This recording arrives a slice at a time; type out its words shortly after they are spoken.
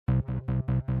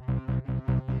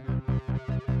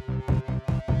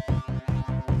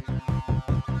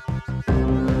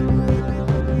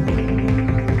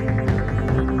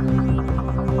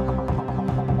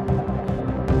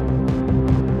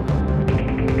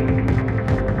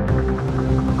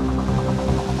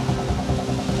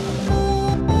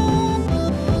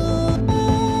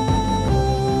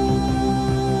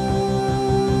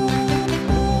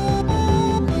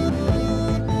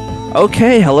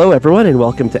Okay, hello everyone, and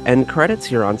welcome to End Credits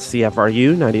here on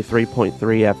CFRU 93.3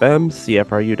 FM,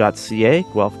 CFRU.ca,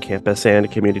 Guelph Campus and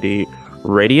Community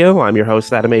Radio. I'm your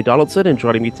host, Adam A. Donaldson, and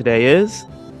joining me today is.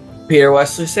 Peter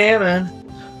Wesley Salmon.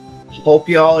 Hope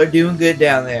y'all are doing good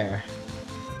down there.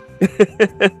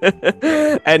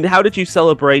 And how did you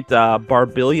celebrate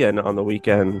Barbillion on the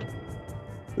weekend?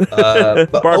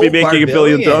 But Barbie making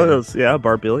Barbillion. $1 billion. Yeah,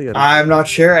 Barbillion. I'm not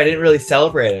sure. I didn't really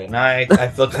celebrate it, and I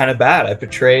feel kind of bad. I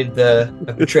betrayed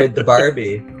the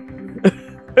Barbie.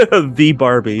 The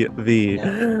Barbie, the.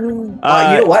 Yeah. You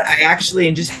Uh, know what? I actually,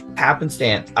 in just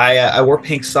happenstance, I wore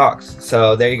pink socks.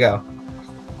 So there you go.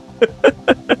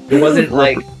 It wasn't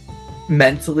like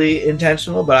mentally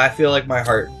intentional, but I feel like my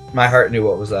heart knew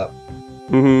what was up.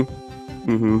 mm-hmm,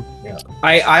 mm-hmm. Yeah.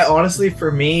 I honestly,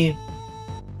 for me,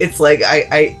 it's like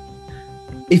I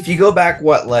if you go back,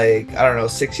 what, like, I don't know,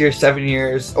 6 years, 7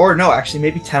 years, or no, actually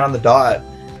maybe 10 on the dot,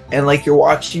 and like you're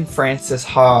watching Frances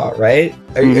Ha, right?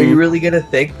 Are you really gonna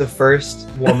think the first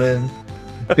woman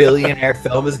billionaire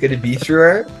film is gonna be through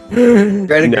her?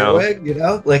 Greta No.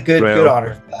 Gerwig, like good Well, on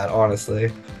her for that,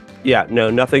 honestly. yeah, no,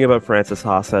 nothing about Francis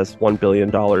Haas has $1 billion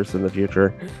in the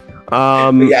future. But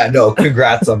Um, yeah, no,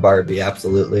 congrats on Barbie,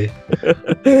 absolutely.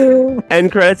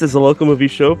 End Credits is a local movie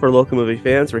show for local movie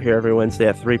fans. We're here every Wednesday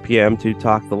at 3 p.m. to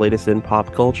talk the latest in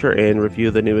pop culture and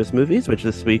review the newest movies, which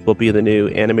this week will be the new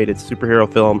animated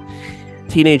superhero film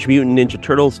Teenage Mutant Ninja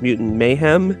Turtles Mutant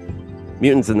Mayhem.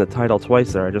 Mutants in the title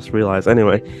twice there, I just realized.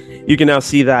 Anyway, you can now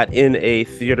see that in a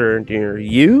theater near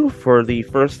you for the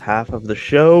first half of the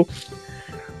show.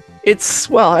 It's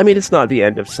not the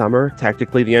end of summer.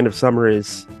 Technically, the end of summer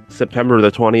is September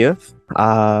the 20th.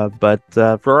 But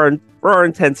for our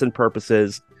intents and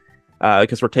purposes,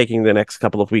 because we're taking the next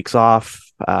couple of weeks off,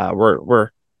 we're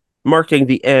marking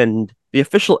the end, the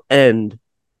official end,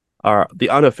 or the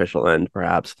unofficial end,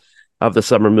 perhaps, of the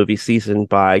summer movie season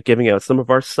by giving out some of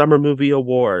our summer movie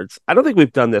awards. I don't think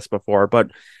we've done this before, but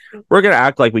we're gonna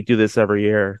act like we do this every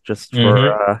year just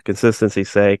for Hmm. consistency's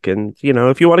sake. And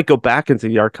if you want to go back into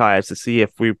the archives to see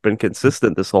if we've been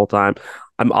consistent this whole time,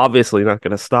 I'm obviously not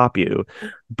going to stop you.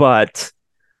 But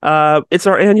it's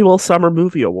our annual summer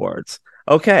movie awards.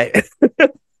 Okay,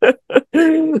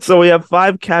 so we have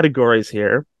five categories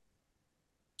here,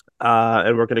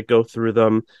 and we're going to go through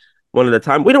them one at a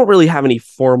time. We don't really have any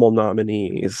formal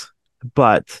nominees,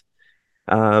 but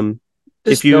um,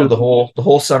 if Just know you the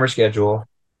whole summer schedule.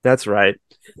 that's right.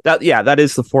 That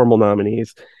is the formal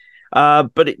nominees.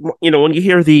 But when you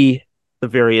hear the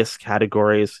various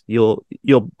categories, you'll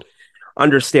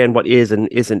understand what is and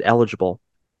isn't eligible.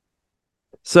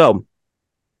 So,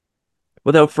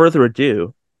 without further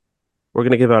ado, we're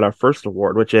going to give out our first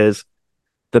award, which is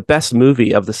the best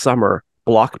movie of the summer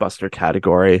blockbuster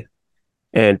category,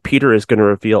 and Peter is going to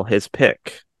reveal his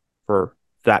pick for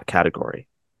that category.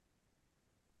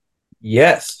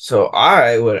 Yes, so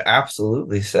I would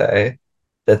absolutely say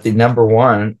that the number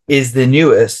one is the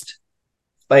newest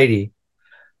Spidey.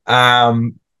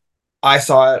 Um, I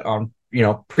saw it on,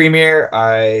 Premiere.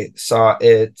 I saw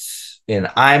it in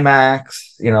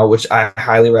IMAX, which I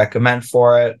highly recommend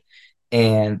for it.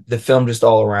 And the film just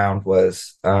all around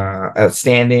was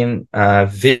outstanding.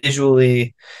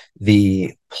 Visually,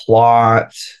 the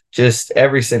plot, just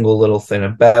every single little thing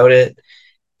about it.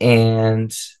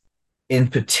 And in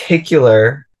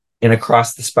particular, in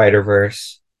Across the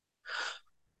Spider-Verse,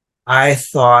 I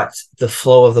thought the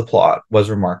flow of the plot was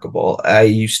remarkable.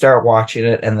 You start watching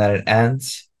it and then it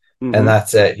ends, and Mm-hmm.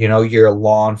 that's it. You're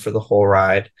along for the whole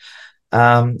ride.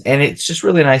 And it's just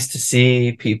really nice to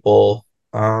see people,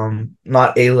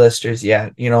 not A-listers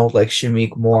yet, like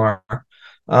Shamik Moore,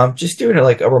 just doing it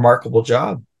like a remarkable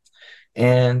job.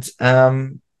 And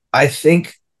I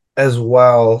think as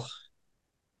well,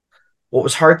 what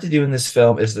was hard to do in this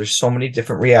film is there's so many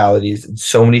different realities and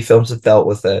so many films have dealt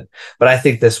with it. But I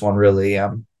think this one really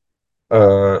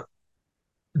uh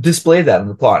displayed that in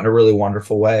the plot in a really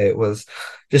wonderful way. It was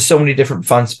just so many different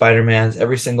fun Spider-Mans,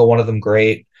 every single one of them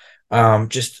great.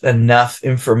 Just enough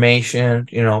information,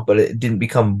 but it didn't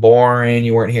become boring.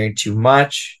 You weren't hearing too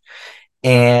much.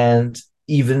 And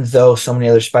even though so many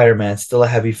other Spider-Mans, still a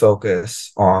heavy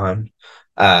focus on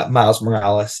Miles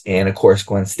Morales and of course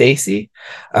Gwen Stacy.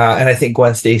 And I think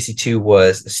Gwen Stacy too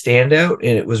was a standout,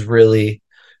 and it was really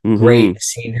Mm-hmm. great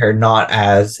seeing her not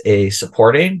as a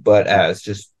supporting, but as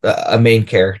just a main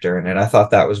character in it. I thought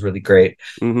that was really great.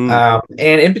 Mm-hmm.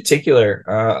 And in particular,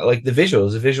 like the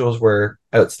visuals were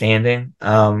outstanding.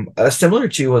 Similar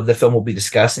to what the film we'll be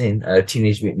discussing,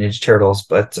 Teenage Mutant Ninja Turtles,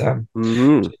 but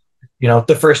Mm-hmm.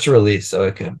 the first to release, so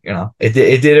it could, it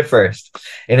did it first,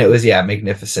 and it was, yeah,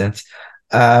 magnificent.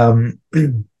 Um,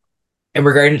 And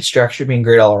regarding its structure being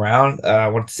great all around, I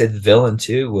want to say the villain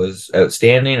too was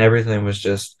outstanding. Everything was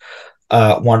just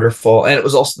wonderful, and it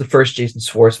was also the first Jason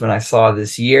Schwartzman I saw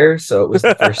this year, so it was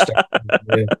the first start,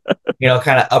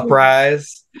 kind of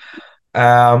uprise.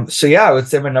 So yeah, I would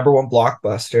say my number one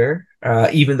blockbuster,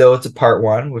 even though it's a part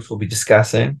one, which we'll be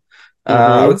discussing.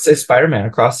 I Hmm. would say Spider-Man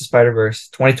Across the Spider-Verse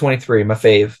 2023, my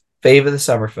fave of the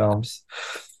summer films.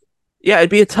 Yeah, it'd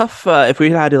be a tough if we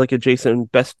had like a Jason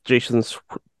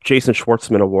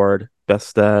Schwartzman award,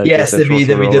 best Yes, Jason Schwartzman that'd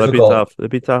be role. That'd be difficult. tough.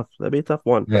 That'd be tough. That'd be a tough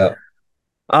one. Yeah.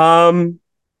 Um,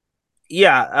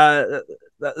 yeah,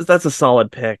 that's a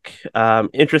solid pick.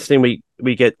 Interesting.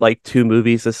 We get like two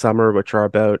movies this summer, which are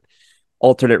about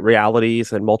alternate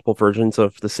realities and multiple versions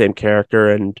of the same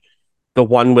character, and the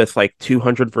one with like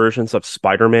 200 versions of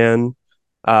Spider-Man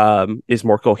is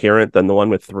more coherent than the one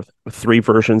with three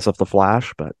versions of the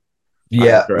Flash, but I Yeah,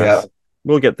 yeah, digress.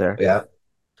 We'll get there. yeah.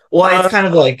 Well, it's Uh, kind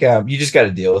of like you just got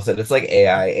to deal with it. It's like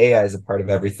AI. AI is a part of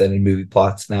everything in movie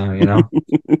plots now, you know.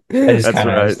 I just that's kind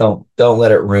of right. just don't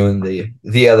let it ruin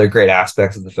the other great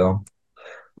aspects of the film.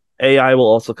 AI will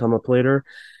also come up later.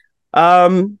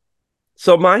 Um,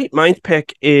 so my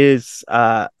pick is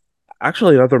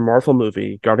actually another Marvel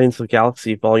movie, Guardians of the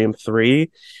Galaxy Volume 3,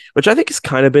 which I think has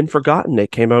kind of been forgotten.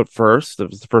 It came out first. It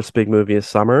was the first big movie of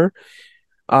summer.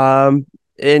 Um,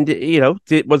 and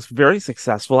it was very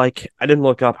successful. I didn't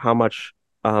look up how much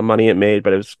money it made,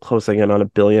 but it was closing in on 1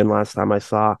 billion last time I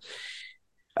saw.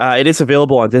 It is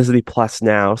available on Disney Plus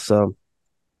now, so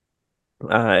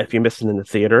if you missed it in the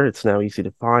theater, it's now easy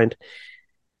to find.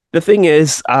 The thing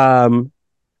is,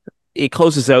 it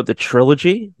closes out the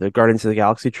trilogy, the Guardians of the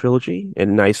Galaxy trilogy, in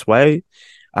a nice way.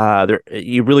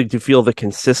 You really do feel the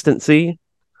consistency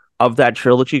of that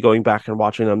trilogy, going back and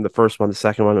watching them, the first one, the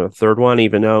second one, and the third one,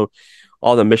 even though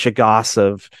all the mishigas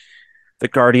of the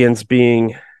Guardians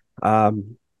being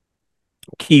um,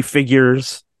 key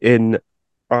figures in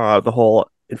the whole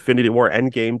Infinity War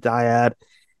Endgame dyad.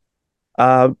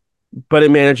 Uh, but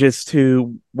it manages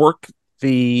to work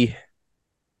the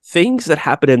things that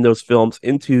happen in those films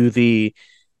into the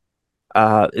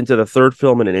third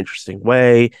film in an interesting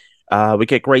way. We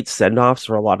get great send offs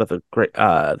for a lot of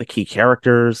the key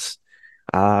characters.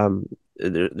 Um,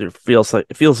 it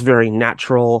feels very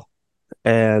natural,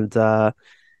 and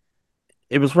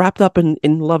it was wrapped up in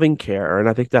loving care. And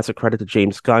I think that's a credit to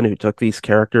James Gunn, who took these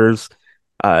characters,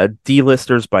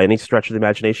 D-listers by any stretch of the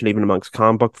imagination, even amongst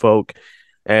comic book folk,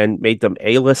 and made them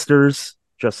A-listers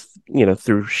just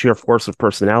through sheer force of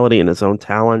personality and his own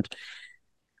talent,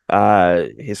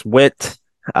 his wit,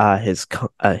 his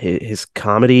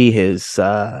comedy, his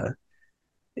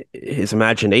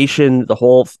imagination, the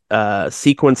whole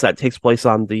sequence that takes place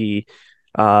on the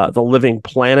living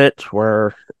planet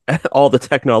where all the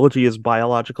technology is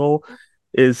biological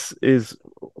is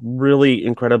really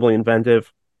incredibly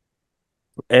inventive.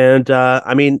 And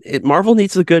I mean, Marvel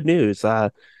needs the good news.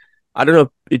 I don't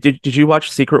know. Did you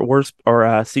watch Secret Wars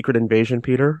or Secret Invasion,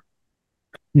 Peter?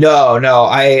 No, no.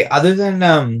 I other than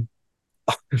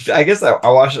I guess I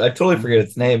watched it. I totally forget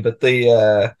its name, but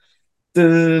the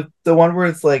one where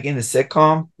it's like in the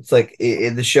sitcom, it's like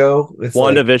in the show, it's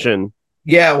like WandaVision.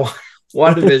 yeah,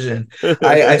 WandaVision.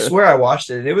 I swear I watched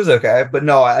it and it was okay, but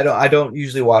no, I don't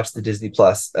usually watch the Disney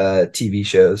Plus TV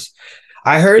shows.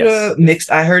 Yes.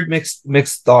 I heard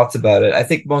mixed thoughts about it. I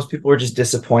think most people were just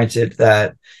disappointed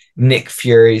that Nick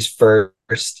Fury's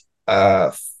first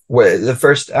the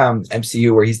first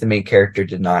MCU where he's the main character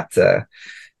did not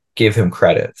give him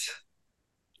credit.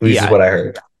 At least is Yeah, what I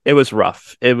heard. it was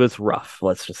rough. It was rough,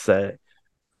 let's just say.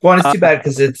 Well, and it's Uh, too bad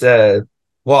because it's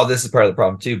well, this is part of the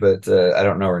problem too, but I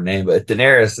don't know her name, but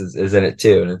Daenerys is in it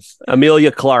too, and it's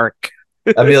Amelia Clark.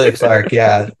 Amelia Clark,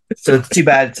 yeah. So it's too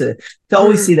bad to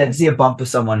always see that, to see a bump of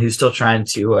someone who's still trying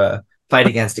to fight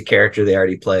against a character they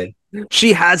already played.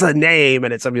 She has a name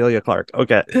and it's Amelia Clark.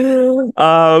 Okay.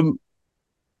 Um,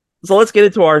 so let's get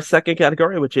into our second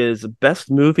category, which is best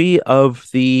movie of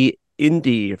the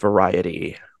indie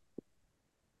variety.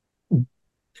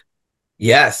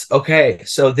 Yes. Okay.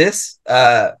 So this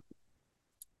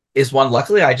is one.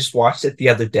 Luckily, I just watched it the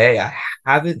other day. I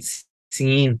haven't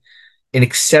seen an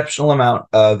exceptional amount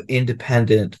of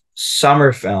independent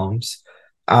summer films.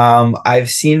 I've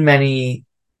seen many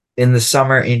in the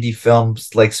summer indie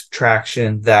films like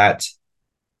Subtraction that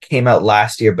came out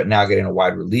last year, but now getting a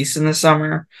wide release in the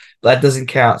summer. That doesn't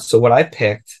count. So what I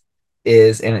picked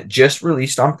is, and it just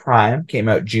released on Prime, came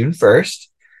out June 1st,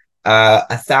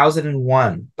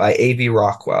 1001 by A.V.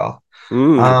 Rockwell.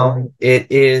 Mm.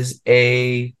 It is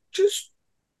a just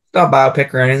not a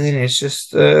biopic or anything. It's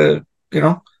just you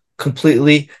know,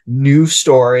 completely new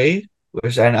story,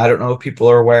 which I don't know if people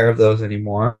are aware of those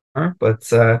anymore. but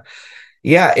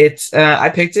yeah, it's I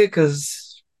picked it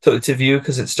because to view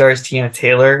because it stars Tiana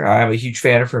Taylor. I'm a huge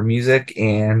fan of her music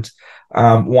and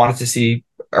wanted to see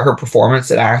her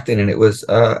performance and acting, and it was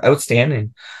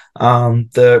outstanding.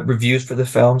 The reviews for the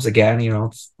films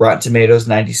again, Rotten Tomatoes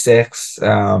 96,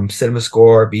 Cinema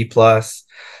Score B plus.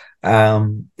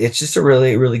 It's just a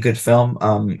really really good film.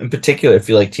 In particular, if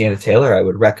you like Tiana Taylor, I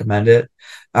would recommend it.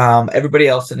 Everybody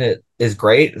else in it is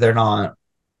great. They're not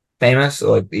famous.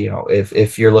 So, like,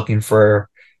 if you're looking for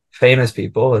famous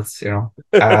people, it's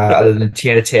other than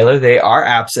Tiana Taylor, they are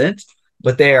absent,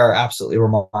 but they are absolutely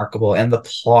remarkable. And the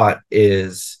plot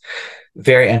is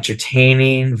very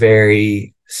entertaining,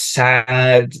 very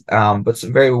sad, but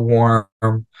some very warm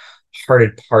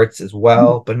hearted parts as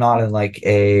well, but not in like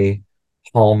a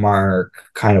Hallmark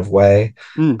kind of way.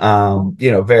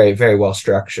 Mm. Very, very well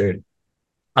structured.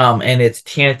 And it's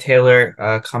Tiana Taylor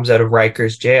comes out of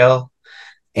Rikers jail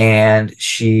and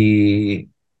she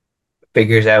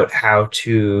figures out how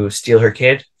to steal her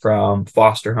kid from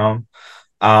foster home.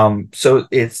 So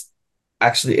it's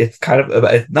kind of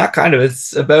about, it's not kind of,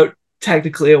 it's about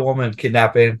technically a woman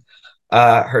kidnapping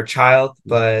her child,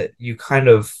 but you kind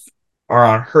of are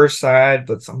on her side,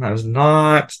 but sometimes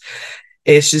not.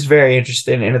 It's just very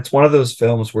interesting, and it's one of those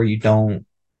films where you don't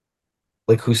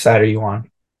like whose side are you on.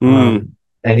 Mm.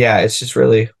 And yeah, it's just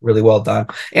really really well done,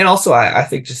 and also I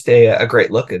think just a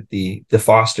great look at the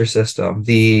foster system,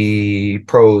 the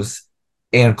pros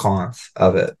and cons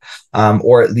of it,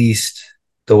 or at least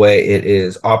the way it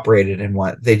is operated and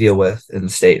what they deal with in the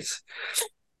States.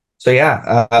 So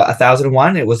yeah,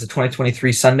 1001, it was a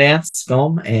 2023 Sundance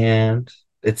film, and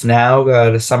it's now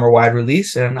got a summer wide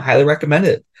release, and I highly recommend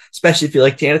it, especially if you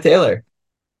like Tiana Taylor.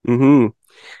 Hmm.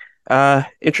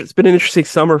 It's been an interesting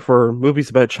summer for movies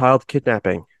about child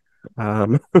kidnapping.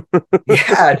 Um,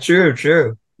 Yeah, true,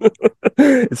 true.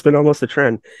 it's been almost a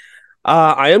trend.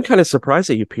 I am kind of surprised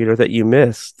at you, Peter, that you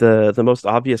missed the most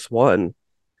obvious one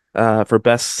for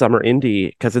best summer indie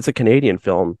because it's a Canadian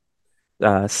film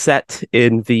set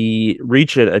in the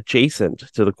region adjacent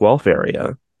to the Guelph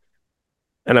area,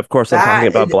 and of course, I'm talking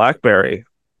That about Blackberry.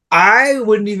 I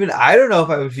wouldn't even. I don't know if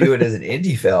I would view it as an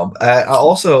indie film.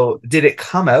 Also, did it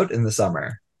come out in the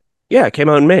summer? Yeah, it came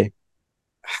out in May.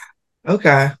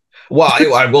 Okay. Well,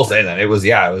 I will say that it was.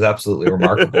 Yeah, it was absolutely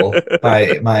remarkable.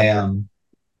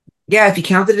 Yeah, if you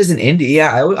count it as an indie,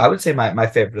 yeah, I would say my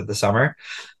favorite of the summer.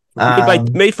 Um,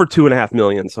 Made for 2.5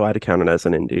 million, so I had to count it as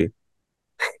an indie.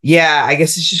 yeah, I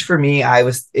guess it's just for me.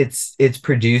 It's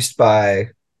produced by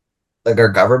like our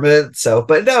government, so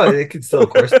but no, it could still, of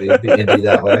course, be indie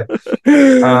that way.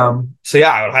 So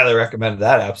yeah, I would highly recommend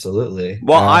that. Absolutely.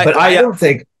 Well, But I don't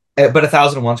think, but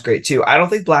 1001's great too. I don't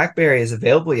think BlackBerry is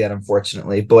available yet,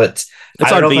 unfortunately. But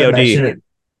it's I don't on know if I VOD. mentioned it.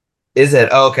 Is it?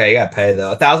 Oh, okay, you got to pay though.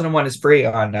 1001 is free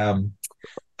on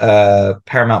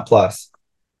Paramount Plus.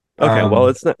 Okay, well, Um,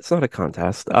 it's not a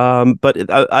contest.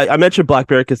 I mentioned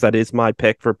Blackberry because that is my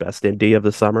pick for best indie of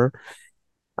the summer.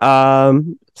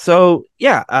 So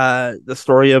yeah, the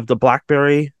story of the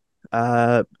BlackBerry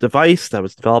device that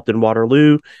was developed in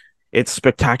Waterloo, its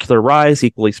spectacular rise,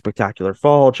 equally spectacular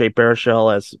fall. Jay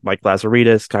Baruchel as Mike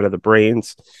Lazaridis, kind of the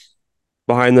brains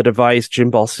behind the device.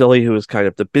 Jim Balsillie, who is kind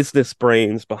of the business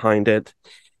brains behind it.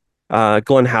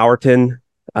 Glenn Howerton.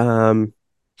 Um,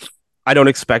 I don't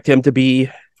expect him to be,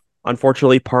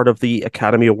 unfortunately, part of the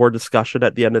Academy Award discussion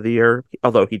at the end of the year,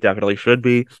 although he definitely should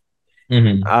be.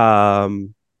 mhm.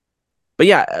 Um, but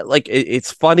yeah, like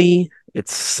it's funny,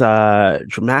 it's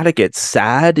dramatic, it's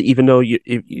sad, even though you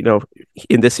know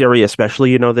in this area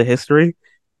especially the history.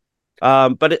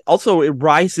 But it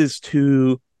rises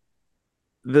to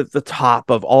the top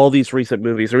of all these recent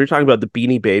movies. We're talking about the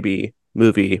Beanie Baby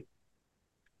movie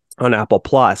on Apple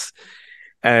Plus,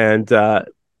 and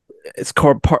it's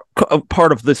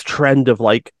part of this trend of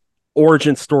like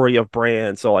origin story of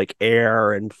brands, so like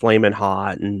Air and Flamin'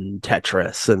 Hot and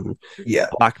Tetris and Yeah.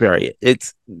 BlackBerry.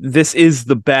 This is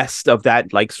the best of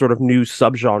that like sort of new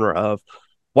subgenre of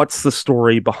what's the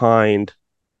story behind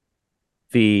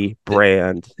the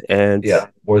brand and Yeah.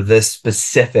 Or this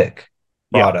specific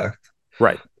yeah, product.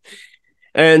 right.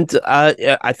 And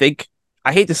yeah, I think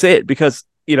I hate to say it because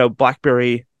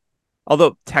BlackBerry,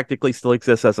 although technically still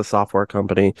exists as a software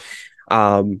company,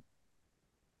 um,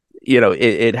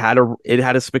 it had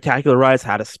a spectacular rise,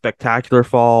 had a spectacular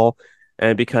fall,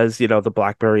 and because the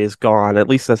BlackBerry is gone, at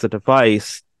least as a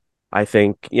device, I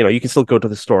think you can still go to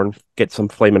the store and get some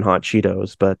flaming hot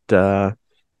Cheetos, but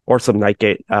or some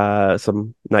Nike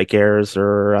Airs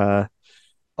or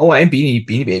Oh, and Beanie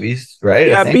Babies, right? I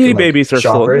yeah, think, and Beanie like Babies are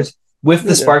still shoppers with the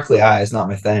yeah. sparkly eyes, not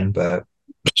my thing, but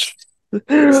But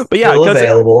yeah, still because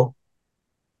available.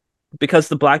 because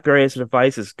the BlackBerry as a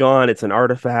device is gone, it's an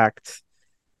artifact.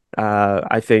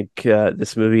 I think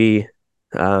this movie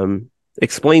um,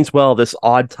 explains well this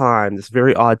odd time, this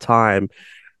very odd time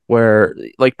where,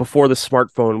 like, before the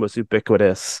smartphone was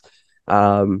ubiquitous,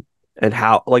 um, and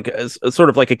how, like, as sort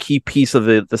of like a key piece of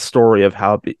the story of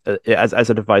how as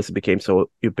a device it became so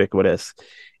ubiquitous.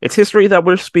 It's history that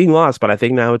was being lost, but I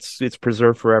think now it's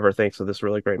preserved forever thanks to this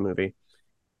really great movie.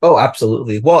 Oh,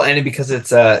 absolutely. Well, and because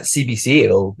it's CBC,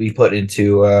 it'll be put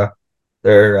into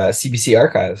their CBC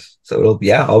archives. So it'll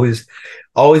yeah, always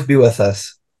be with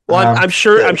us. Well, I'm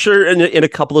The, sure in a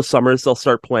couple of summers they'll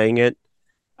start playing it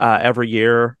every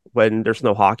year when there's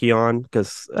no hockey on,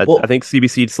 because I well, think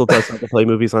CBC still does have to play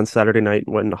movies on Saturday night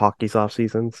when hockey's off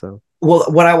season. So, well,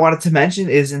 what I wanted to mention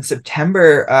is in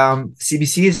September,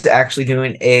 CBC is actually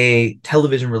doing a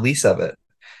television release of it,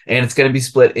 and it's going to be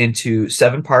split into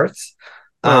 7 parts.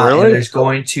 oh, And really? there's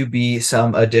going to be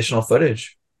some additional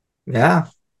footage. Yeah.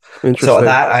 So Interesting.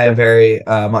 that I am very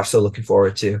much so looking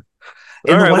forward to.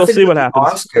 All And the right, one we'll thing see about what the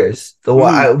happens. Oscars,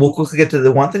 Hmm. we'll quickly get to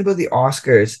the one thing about the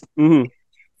Oscars. Hmm.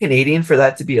 Canadian for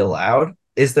that to be allowed.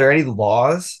 Is there any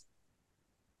laws?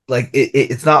 Like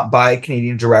it's not by a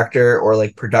Canadian director or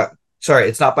like product. Sorry,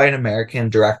 it's not by an American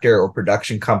director or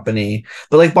production company.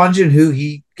 But like Bong Joon-ho,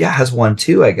 he yeah has one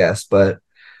too, I guess. But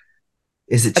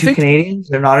is it I two think Canadians?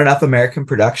 There not enough American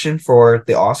production for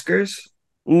the Oscars.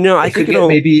 no, I It think could get it'll.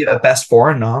 maybe a best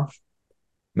foreign nom.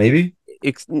 Maybe.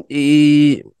 Ex-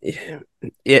 e-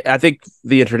 I think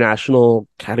the international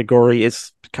category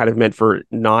is kind of meant for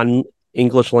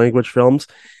non-English language films,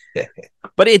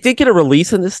 but it did get a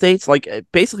release in the States. Like,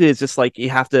 basically, it's just like you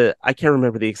have to. I can't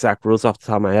remember the exact rules off the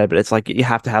top of my head, but it's like you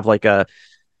have to have like a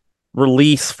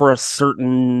release for a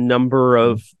certain number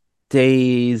of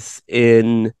days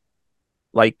in,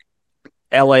 like,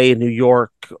 LA, New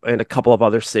York, and a couple of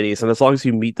other cities. And as long as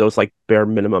you meet those, like, bare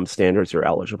minimum standards, you're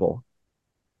eligible.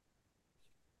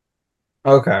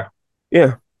 Okay.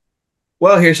 Yeah.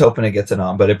 Well, here's hoping it gets it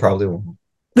on, but it probably won't.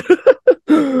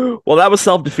 Well, that was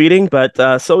self-defeating, but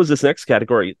so is this next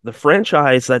category, the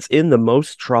franchise that's in the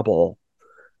most trouble.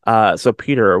 So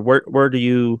Peter, where do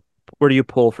you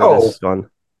pull for Oh, this one?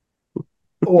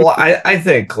 well, I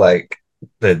think like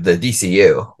the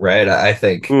DCU, right? I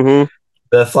think Mm-hmm.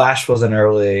 the Flash was an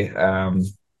early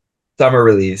summer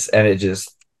release, and it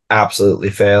just absolutely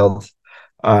failed.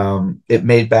 It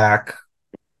made back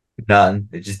none.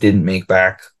 It just didn't make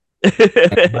back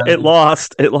It money.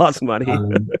 lost. It lost money.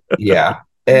 Yeah,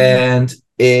 and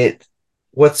it.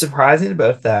 What's surprising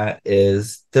about that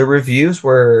is the reviews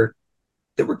were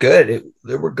they were good.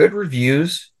 There were good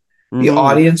reviews. The Mm-hmm.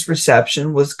 audience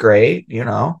reception was great. You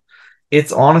know,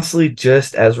 it's honestly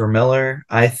just Ezra Miller,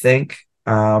 I think.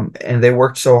 And they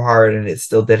worked so hard, and it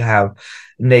still did have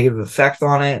a negative effect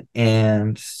on it.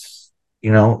 And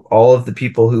you know, all of the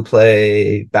people who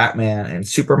play Batman and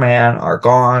Superman are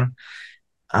gone.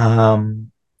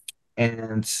 Um,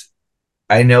 and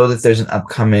I know that there's an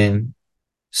upcoming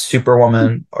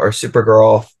Superwoman or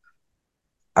Supergirl.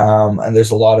 And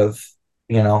there's a lot of,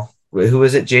 you know, who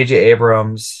is it? J.J.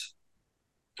 Abrams.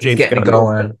 He's James getting it Gunn.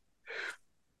 going.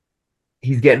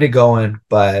 He's getting it going,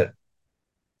 but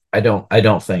I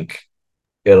don't think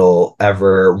it'll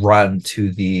ever run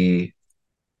to the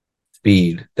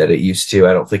speed that it used to.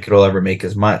 I don't think it'll ever make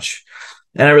as much.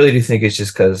 And I really do think it's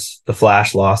just because the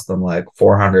Flash lost them like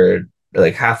 400,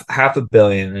 like half a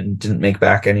billion, and didn't make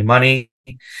back any money.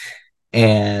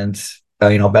 And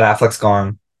you know, Ben Affleck's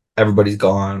gone, everybody's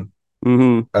gone,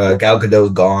 Mm-hmm. Gal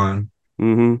Gadot's gone,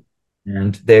 Mm-hmm.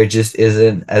 and there just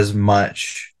isn't as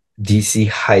much DC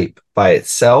hype by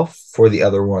itself for the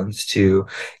other ones to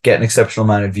get an exceptional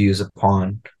amount of views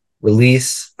upon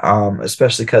release.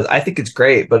 Especially because I think it's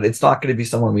great, but it's not going to be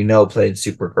someone we know played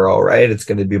Supergirl, right? It's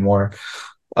going to be more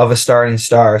of a starting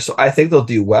star. So I think they'll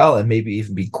do well and maybe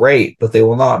even be great, but they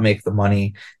will not make the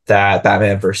money that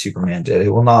Batman versus Superman did. It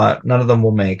will not, none of them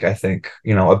will make, I think,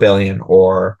 you know, a billion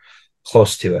or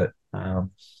close to it. Yeah,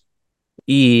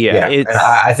 Yeah, and it's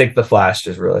I think the Flash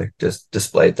just really just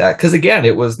displayed that because again,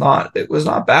 it was not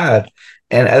bad,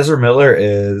 and Ezra Miller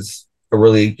is a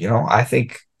really I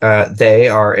think they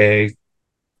are a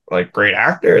like great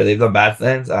actor. They've done bad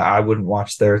things. I wouldn't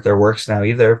watch their works now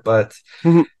either, but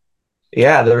mhm,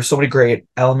 yeah, there were so many great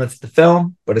elements of the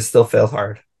film, but it still failed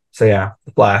hard. So yeah,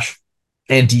 the Flash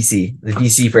and DC, the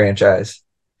DC franchise,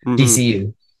 mhm.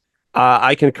 DCU.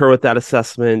 I concur with that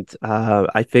assessment.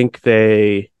 I think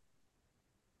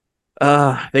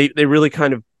they really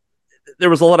kind of, there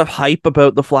was a lot of hype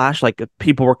about the Flash. Like,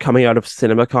 people were coming out of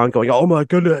CinemaCon going, "Oh my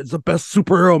goodness, it's the best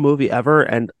superhero movie ever!"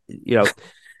 And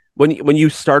when you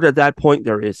start at that point,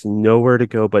 there is nowhere to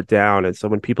go but down. And so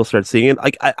when people start seeing it,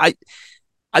 like I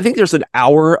think there's an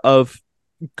hour of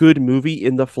good movie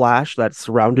in the Flash that's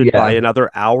surrounded by Yeah. another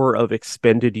hour of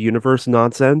expended universe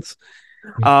nonsense.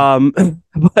 Um,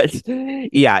 but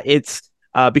yeah, it's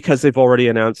because they've already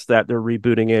announced that they're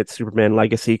rebooting it. Superman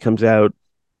Legacy comes out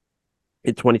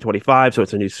in 2025, so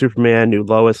it's a new Superman, new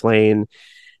Lois Lane,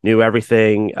 new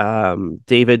everything.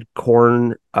 David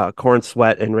Corn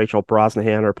Sweat and Rachel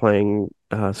Brosnahan are playing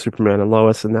Superman and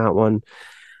Lois in that one.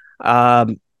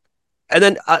 Um, and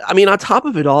then I mean, on top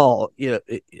of it all,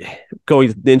 going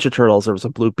to Ninja Turtles, there was a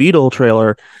Blue Beetle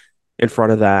trailer in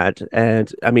front of that,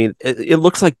 and I mean, it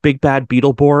looks like Big Bad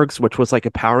Beetleborgs, which was like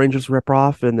a Power Rangers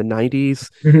ripoff in the '90s.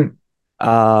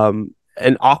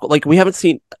 And like we haven't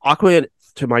seen Aquaman,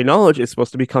 to my knowledge, is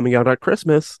supposed to be coming out at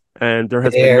Christmas, and there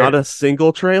has been not There. a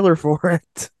single trailer for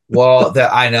it. Well,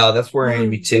 that I know that's worrying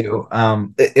me too.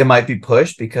 It might be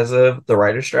pushed because of the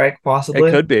writer strike, It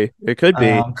possibly. could be. It could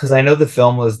be. Because I know the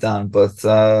film was done, but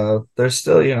there's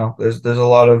still, there's a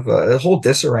lot of a whole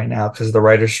disarray now because of the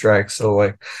writer's strike. So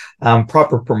like,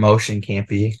 proper promotion can't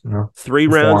be, Three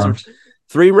rounds of performed.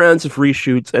 three rounds of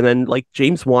reshoots, and then like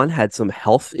James Wan had some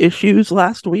health issues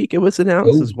last week. It was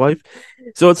announced Oh, his wife.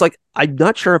 So it's like I'm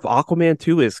not sure if Aquaman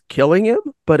 2 is killing him,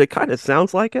 but it kind of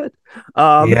sounds like it.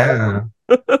 Um yeah.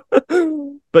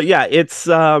 but yeah, it's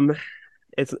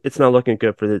not looking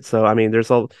good for it. So I mean, there's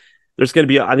going to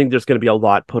be I think there's going to be a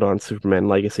lot put on Superman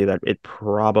Legacy that it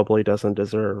probably doesn't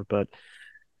deserve. But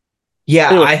Yeah,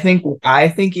 anyway, I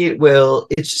think it will.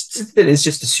 It's just that it's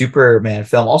just a Superman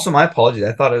film. Also, my apologies.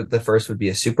 I thought the first would be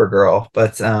a Supergirl,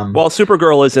 but while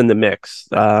Supergirl is in the mix,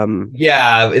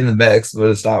 yeah, in the mix, but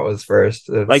it's not what's first.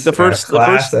 like It's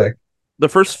classic. the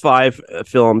first five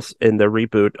films in the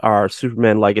reboot are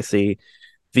Superman Legacy,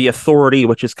 The Authority,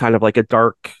 which is kind of like a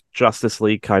dark Justice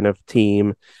League kind of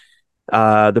team,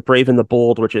 The Brave and the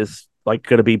Bold, which is like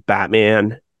going to be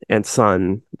Batman and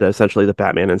Son, essentially the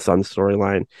Batman and Son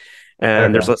storyline.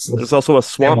 And Okay, so there's also a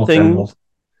Swamp Thing simultaneous.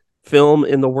 film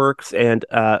in the works, and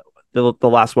the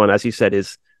last one, as you said,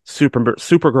 is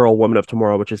Supergirl, Woman of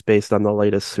Tomorrow, which is based on the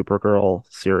latest Supergirl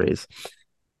series.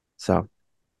 So,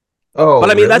 Oh, but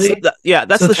I mean, really? yeah,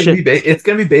 that's So the it's gonna be shit. it's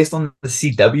gonna be based on the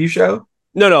CW show?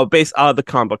 No, based the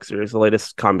comic book series, the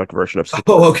latest comic book version of Oh,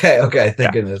 Supergirl. okay, okay. Thank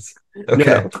Yeah, goodness. no.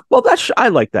 Okay. Well, I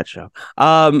like that show.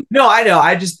 No, I know.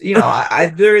 I just,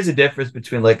 there is a difference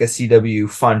between like a CW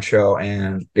fun show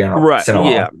and Right. cinema.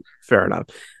 Yeah. Fair enough.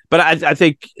 But I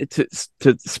think to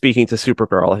speaking to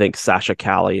Supergirl, I think Sasha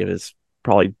Cali is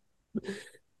probably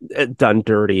done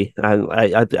dirty. I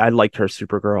liked her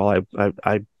Supergirl.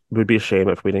 I would be ashamed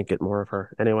if we didn't get more of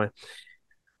her. Anyway,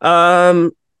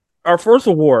 um, our first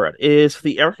award is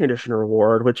the air conditioner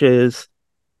award, which is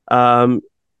um,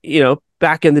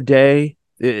 back in the day,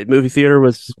 the movie theater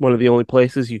was one of the only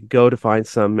places you could go to find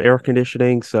some air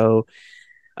conditioning. So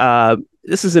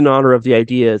this is in honor of the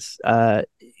ideas.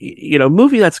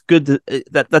 Movie that's good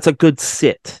that's a good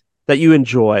sit that you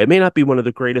enjoy. It may not be one of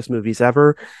the greatest movies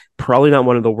ever, probably not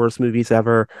one of the worst movies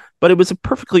ever, but it was a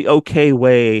perfectly okay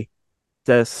way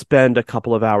to spend a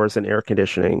couple of hours in air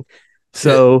conditioning.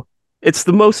 So it's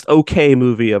the most okay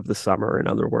movie of the summer, in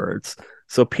other words.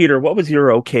 So Peter, what was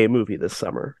your okay movie this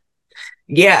summer?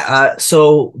 Yeah,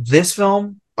 so this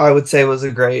film I would say was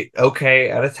a great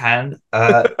okay out of 10.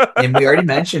 And we already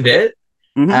mentioned it.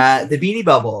 Mm-hmm. The Beanie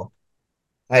Bubble.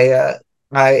 I uh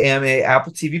I am a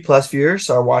Apple TV Plus viewer,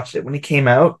 so I watched it when it came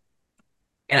out,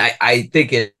 and I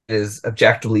think it is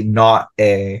objectively not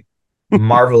a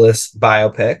marvelous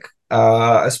biopic,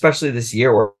 especially this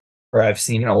year where I've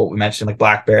seen, what we mentioned, like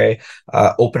Blackberry,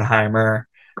 Oppenheimer,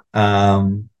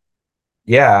 um,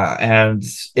 yeah, and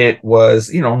it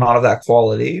was, not of that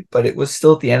quality, but it was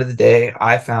still at the end of the day,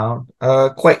 I found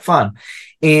quite fun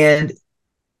and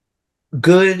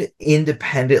good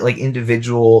independent, like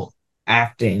individual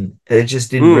acting. It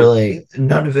just didn't Mm. really,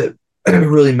 none of it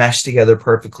really meshed together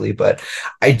perfectly. But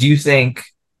I do think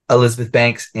Elizabeth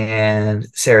Banks and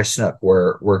Sarah Snook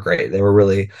were great. They were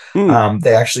really, Mm.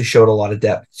 they actually showed a lot of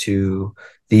depth to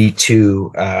the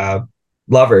two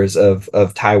lovers of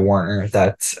Ty Warner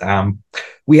that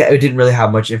we didn't really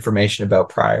have much information about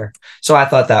prior. So I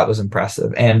thought that was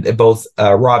impressive. And both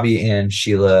Robbie and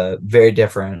Sheila, very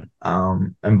different,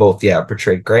 and both, yeah,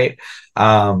 portrayed great.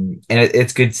 And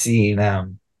it's good seeing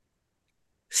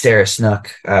Sarah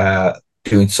Snook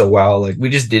doing so well. Like we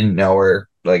just didn't know her.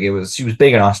 Like she was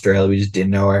big in Australia. We just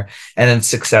didn't know her. And then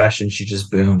Succession, she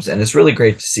just booms. And it's really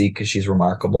great to see because she's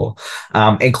remarkable.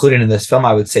 Including in this film,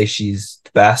 I would say she's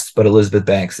the best, but Elizabeth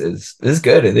Banks is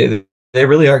good. They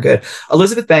really are good.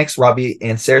 Elizabeth Banks, Robbie,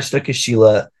 and Sarah Snook as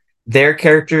Sheila. They're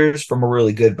characters from a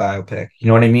really good biopic. You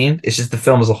know what I mean? It's just the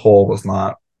film as a whole was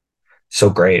not so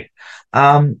great.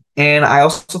 And I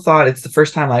also thought it's the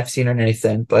first time I've seen her in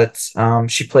anything, but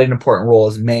she played an important role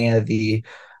as Maya, the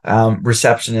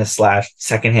receptionist slash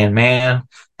secondhand man,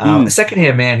 a Mm.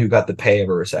 secondhand man who got the pay of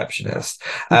a receptionist.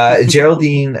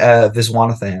 Geraldine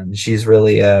Viswanathan, she's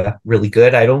really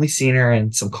good. I'd only seen her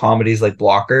in some comedies like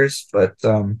Blockers, but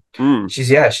Mm.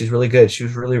 she's really good. She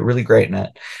was really great in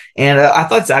it, and I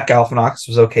thought Zach Galifianakis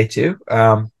was okay too.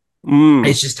 Mm.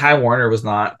 It's just Ty Warner was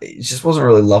not, it just wasn't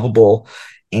really lovable.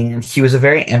 And he was a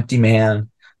very empty man.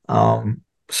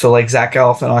 So like Zach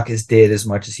Galifianakis did as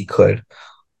much as he could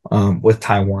with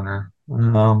Ty Warner.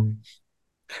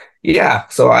 Yeah,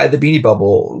 so the Beanie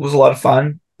Bubble was a lot of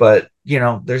fun, but you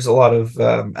know, there's a lot of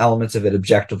elements of it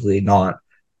objectively not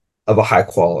of a high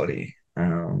quality.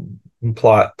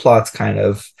 Plot's kind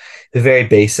of very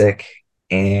basic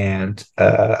and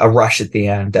a rush at the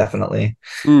end, definitely.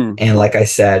 Mm. And like I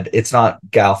said, it's not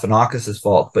Galifianakis's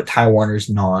fault, but Ty Warner's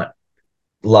not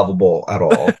lovable at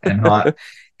all,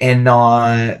 and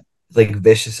not like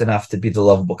vicious enough to be the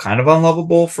lovable kind of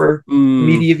unlovable for Mm.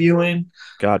 media viewing.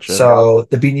 Gotcha. So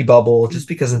the Beanie Bubble, just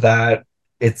because of that,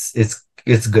 it's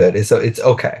good. It's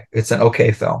okay. It's an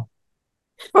okay film,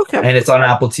 Okay. and it's on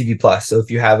Apple TV Plus. So if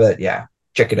you have it, yeah,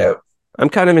 check it out. I'm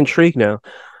kind of intrigued now.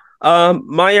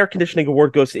 My air conditioning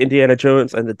award goes to Indiana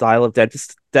Jones and the Dial of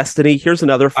Destiny. Here's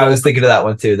another I film. was thinking of that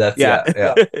one too. That's Yeah.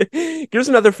 yeah. Here's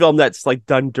another film that's like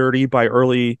done dirty by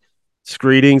early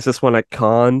screenings. This one at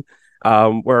Cannes,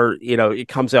 where it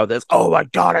comes out this, oh my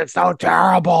God, it's so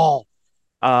terrible.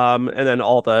 And then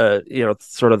all the,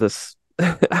 sort of this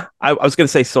I was gonna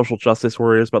say social justice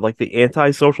warriors, but like the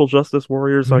anti-social justice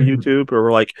warriors on YouTube who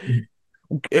were like,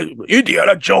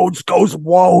 Indiana Jones goes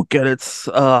woke, and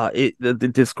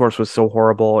the discourse was so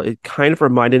horrible. It kind of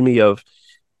reminded me of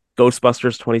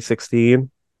Ghostbusters 2016,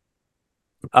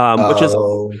 which is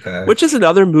Oh, okay.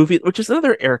 another movie, which is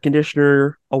another air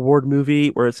conditioner award movie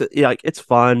where it's like it's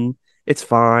fun, it's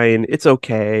fine, it's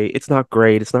okay, it's not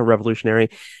great, it's not revolutionary,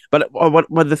 but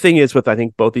what the thing is with I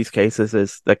think both these cases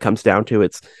is that comes down to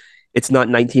it's not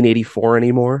 1984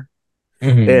 anymore,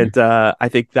 Mhm. and I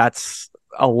think that's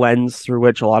a lens through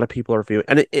which a lot of people are viewing,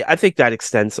 and I think that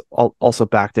extends also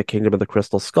back to Kingdom of the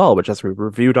Crystal Skull, which as we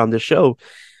reviewed on this show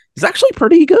is actually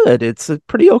pretty good. It's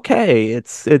pretty okay.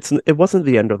 It wasn't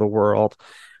the end of the world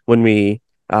when we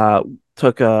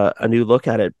took a new look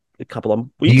at it a couple of Do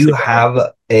weeks you ago. have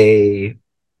a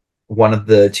one of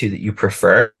the two that you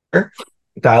prefer?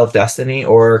 Dial of Destiny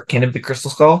or Kingdom of the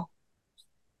Crystal Skull?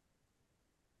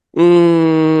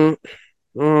 Mm,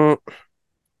 mm,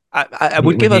 I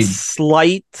would give Would a you?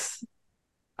 slight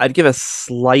I'd give a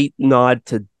slight nod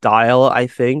to Dial, I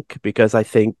think, because I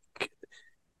think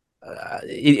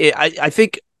I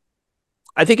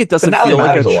think it doesn't Finale feel like a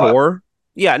matters a lot. chore.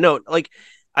 Yeah, no, like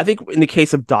I think in the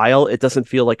case of Dial, it doesn't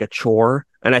feel like a chore.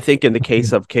 And I think in the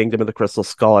case of Kingdom of the Crystal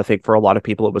Skull, I think for a lot of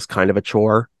people it was kind of a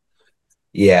chore.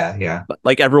 Yeah, yeah. But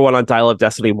like everyone on Dial of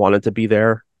Destiny wanted to be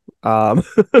there. Um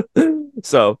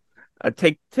so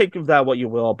take of that what you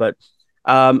will, but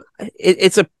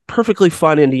it's a perfectly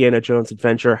fun Indiana Jones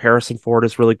adventure. Harrison Ford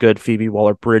is really good, Phoebe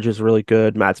Waller-Bridge is really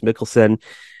good, Mads Mikkelsen.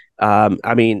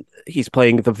 I mean, he's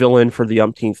playing the villain for the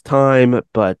umpteenth time,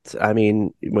 but I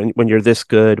mean, when you're this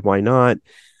good, why not?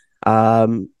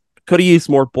 Could have used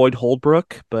more Boyd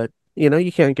Holbrook, but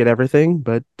you can't get everything.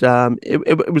 But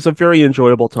it was a very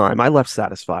enjoyable time. I left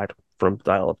satisfied from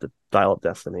Dial of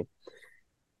Destiny.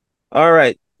 All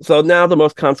right, so now the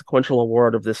most consequential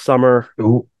award of this summer,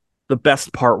 Ooh. the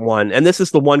best part one, and this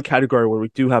is the one category where we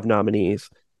do have nominees.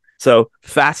 So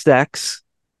Fast X,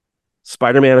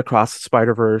 Spider-Man Across the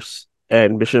Spider-Verse,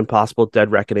 and Mission Impossible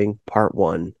Dead Reckoning Part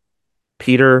 1.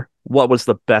 Peter, what was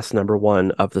the best number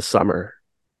one of the summer?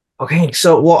 Okay,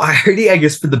 so well, I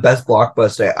guess for the best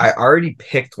blockbuster, I already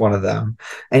picked one of them,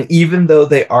 and even though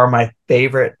they are my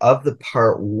favorite of the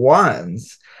part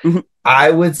ones, Mm-hmm.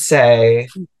 I would say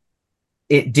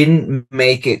it didn't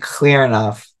make it clear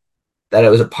enough that it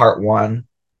was a part one,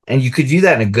 and you could view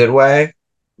that in a good way,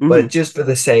 Mm-hmm. but just for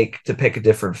the sake to pick a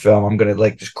different film, I'm gonna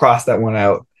like just cross that one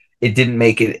out. It didn't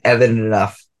make it evident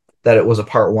enough that it was a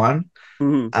part one.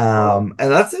 Mm-hmm.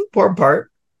 And that's the important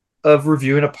part of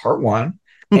reviewing a part one.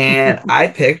 And I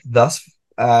picked thus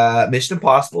Mission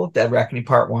Impossible Dead Reckoning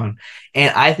Part One.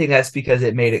 And I think that's because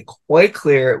it made it quite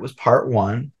clear it was part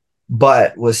one,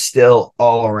 but was still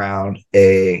all around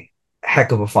a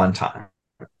heck of a fun time.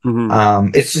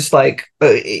 Mm-hmm. It's just like,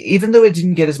 even though it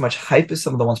didn't get as much hype as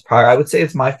some of the ones prior, I would say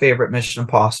it's my favorite Mission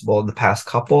Impossible in the past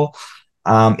couple.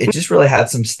 It just really had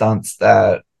some stunts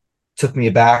that took me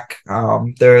aback.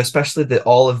 There, especially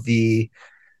all of the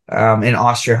In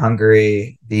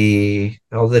Austria-Hungary, the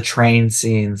train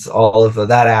scenes, all of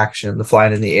that action, the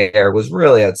flying in the air was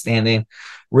really outstanding.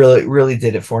 Really, really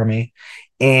did it for me.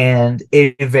 And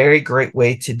a very great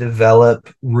way to develop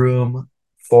room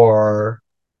for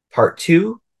part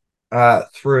two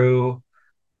through,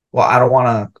 well, I don't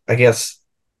want to, I guess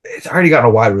it's already gotten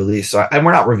a wide release, and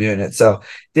we're not reviewing it. So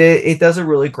it does a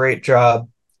really great job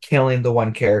killing the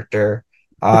one character,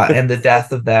 and the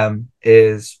death of them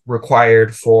is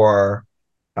required for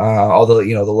all the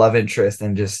the love interest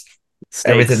and just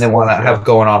everything they Stakes. want to Yeah. have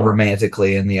going on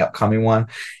romantically in the upcoming one.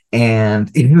 And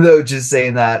even though just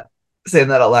saying that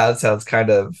out loud sounds kind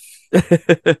of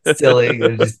silly,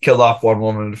 they just killed off one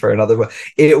woman for another, but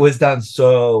it was done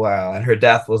so well, and her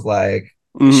death was like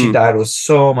she Mhm. died with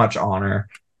so much honor,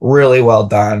 really well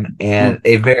done, Mhm. and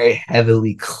a very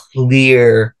heavily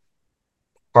clear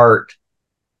part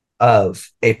of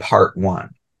a part one.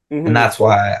 And Mhm. that's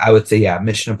why I would say, yeah,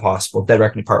 Mission Impossible, Dead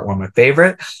Reckoning Part One, my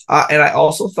favorite. And I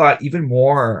also thought even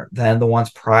more than the ones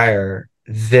prior,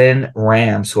 Vin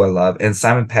Rams, who I love, and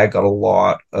Simon Pegg got a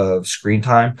lot of screen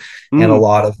time and a Mhm.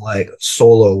 lot of like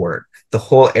solo work. The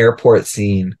whole airport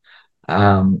scene,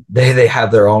 they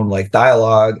have their own like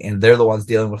dialogue, and they're the ones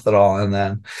dealing with it all. And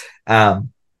then um,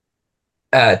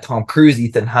 Tom Cruise,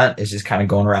 Ethan Hunt is just kind of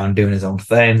going around doing his own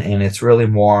thing, and it's really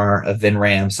more a Vin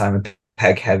Ram, Simon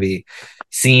Pegg heavy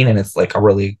scene, and it's like a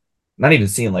really not even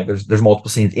scene, like there's multiple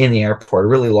scenes in the airport. A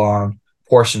really long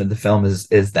portion of the film is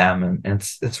them, and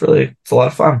it's really it's a lot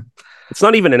of fun. It's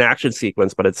not even an action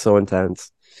sequence, but it's so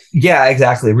intense. Yeah,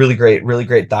 exactly. Really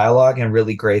great dialogue and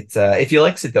really great. If you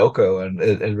like Sudoku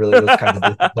and really those kind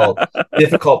of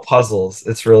difficult puzzles,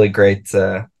 it's really great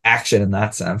action in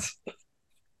that sense.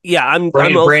 Yeah,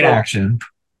 Brain action.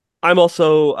 I'm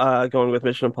also going with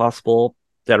Mission Impossible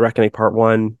Dead Reckoning Part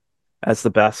 1 as the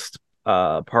best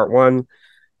part 1.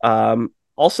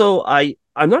 Also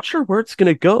I'm not sure where it's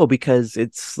going to go because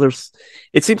it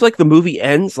seems like the movie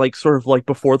ends like sort of like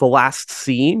before the last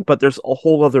scene, but there's a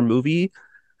whole other movie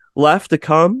left to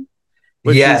come,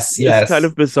 which Yes, is kind yes.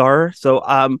 of bizarre. So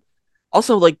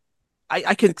also like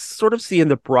I can sort of see in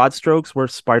the broad strokes where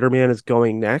Spider-Man is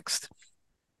going next.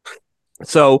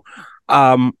 So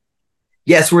um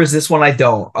Yes, whereas this one I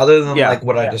don't. Other than yeah. like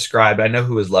what I described, I know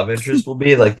who his love interest will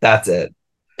be. Like that's it.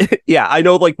 Yeah, I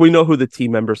know like we know who the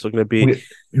team members are going to be. We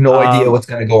no idea Um what's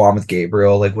gonna go on with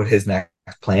Gabriel, like what his next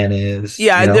plan is,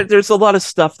 yeah, you and know? there's a lot of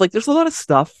stuff. Like there's a lot of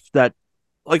stuff that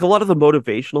like a lot of the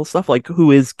motivational stuff like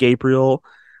who is Gabriel?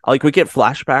 Like we get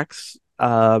flashbacks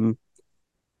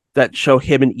that show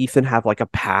him and Ethan have like a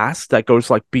past that goes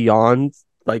like beyond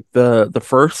like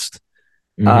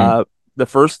Hmm. uh the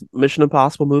first Mission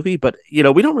Impossible movie, but we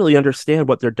don't really understand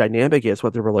what their dynamic is,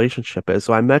 what their relationship is.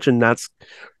 So I imagine that's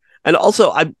and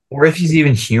also I'm Or if he's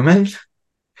even human,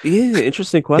 yeah,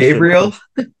 interesting question. Gabriel.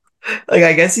 Like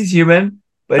I guess he's human,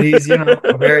 but he's,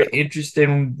 a very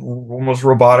interesting, almost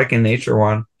robotic in nature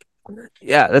one.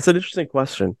 Yeah, that's an interesting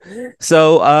question.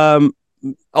 So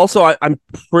also I'm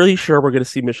pretty sure we're gonna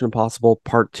see Mission Impossible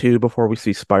Part 2 before we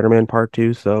see Spider-Man Part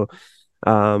 2. So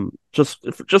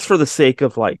just for the sake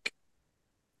of like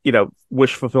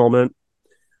wish fulfillment.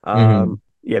 Hmm.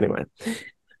 Yeah, anyway.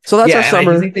 So that's Yeah, our and I do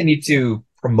summer. think they need to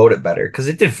promote it better because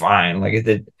it did fine. Like it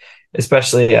did,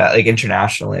 especially like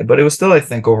internationally, but it was still, I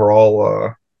think,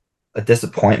 overall a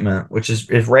disappointment, which is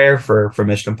rare for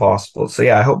Mission Impossible. So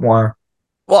yeah, I hope more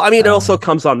Well, I mean, it also um,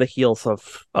 comes on the heels of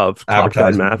Top Gun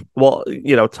advertisement. Maverick.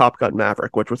 Well, Top Gun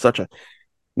Maverick, which was such a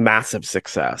massive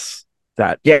success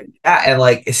that Yeah, and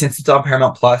like since it's on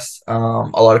Paramount Plus, a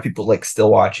lot of people like still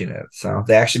watching it. So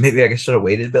they actually maybe I guess should have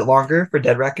waited a bit longer for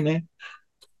Dead Reckoning,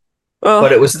 well,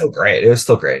 but it was still great. It was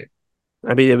still great.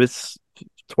 I mean, it was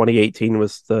 2018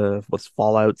 was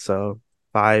Fallout, so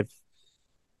five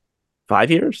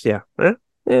 5 years, yeah. Eh,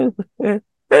 eh, eh.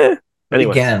 But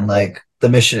Anyway, again, like the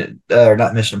mission or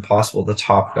not Mission Impossible, the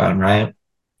Top Gun, right?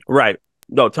 right.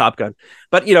 No, Top Gun.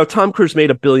 But Tom Cruise made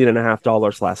 $1.5 billion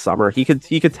last summer. He can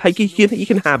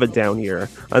have it down here.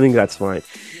 I think that's fine.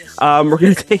 We're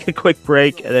gonna take a quick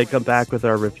break and then come back with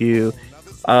our review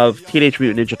of Teenage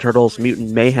Mutant Ninja Turtles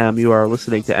Mutant Mayhem. You are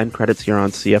listening to End Credits here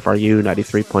on CFRU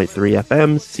 93.3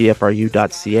 FM,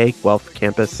 CFRU.ca, Guelph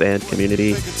Campus and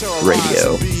Community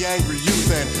Radio.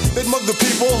 They'd mug the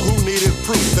people who needed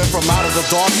proof. Then from out of the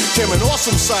dark came an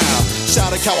awesome sound.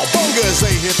 Shouted cowabunga as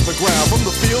they hit the ground. From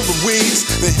the field of weeds,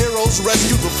 the heroes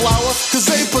rescued the flower, cause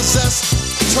they possess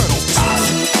turtle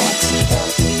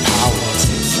power.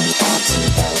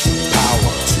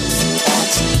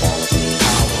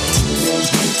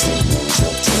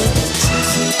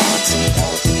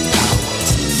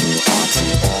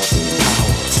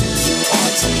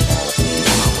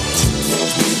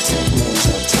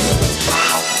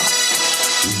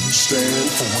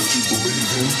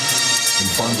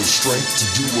 strength to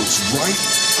do what's right.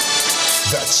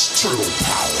 That's turtle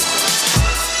power.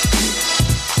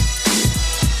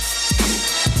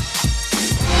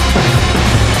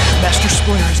 Master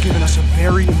Splinter has given us a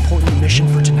very important mission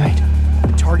for tonight.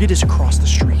 The target is across the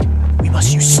street. We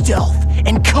must use stealth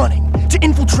and cunning to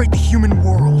infiltrate the human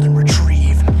world and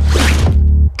retrieve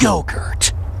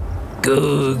Go-Gurt.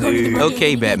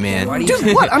 Okay, Batman.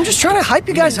 Dude, what? I'm just trying to hype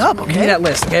you guys up, Give me okay? that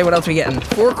list, okay? What else we getting?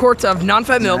 4 quarts of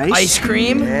non-fat milk, Nice. ice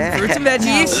cream, fruits and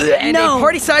veggies, and No. a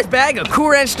party-sized bag of Cool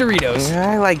Ranch Doritos.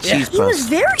 I like cheese He was puffs.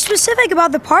 very specific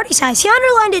about the party size. He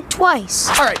underlined it twice.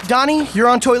 All right, Donnie, you're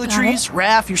on toiletries.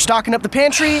 Raph, you're stocking up the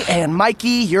pantry. And Mikey,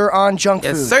 you're on junk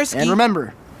Yes, food. sirski. And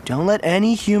remember, don't let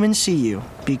any human see you.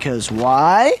 Because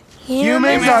why?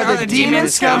 Humans are the demon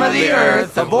scum of the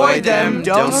earth. Avoid them,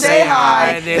 don't say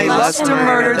hi. They lust to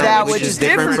murder that which is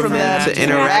different from them. To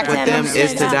interact with them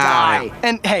is to die.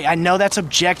 And hey, I know that's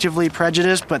objectively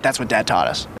prejudiced, but that's what Dad taught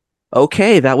us.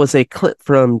 Okay, that was a clip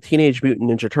from Teenage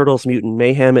Mutant Ninja Turtles Mutant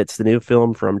Mayhem. It's the new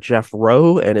film from Jeff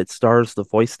Rowe, and it stars the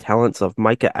voice talents of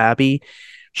Micah Abbey,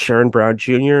 Sharon Brown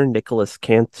Jr., Nicholas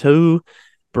Cantu,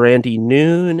 Brandy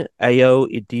Noon,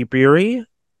 Ayo Idibiri,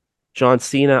 John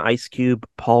Cena, Ice Cube,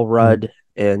 Paul Rudd,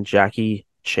 and Jackie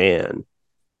Chan.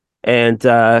 And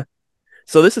so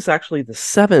this is actually the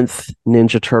 7th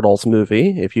Ninja Turtles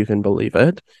movie, if you can believe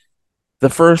it. The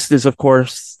first is, of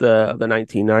course, the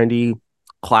 1990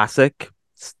 classic,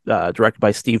 directed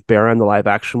by Steve Barron, the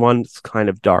live-action one. It's kind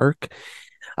of dark,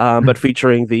 but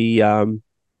featuring the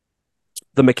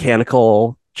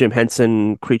mechanical Jim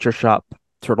Henson Creature Shop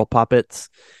turtle puppets.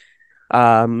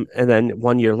 And then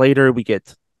 1 year later, we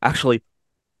get actually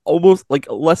almost like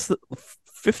less than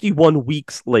 51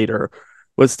 weeks later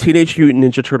was Teenage Mutant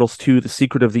Ninja Turtles 2: The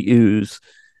Secret of the Ooze,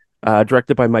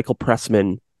 directed by Michael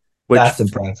Pressman. Which, That's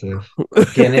impressive.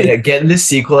 Getting the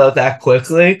sequel out that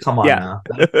quickly? Come on now.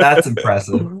 That's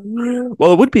impressive.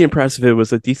 Well, it would be impressive if it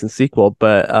was a decent sequel,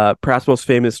 but perhaps most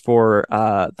famous for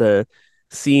the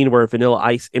scene where Vanilla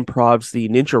Ice improvs the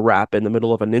ninja rap in the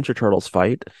middle of a Ninja Turtles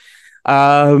fight.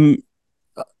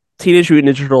 Teenage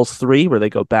Mutant Ninja Turtles 3, where they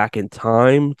go back in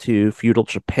time to feudal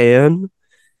Japan.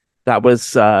 That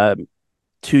was 2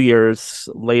 years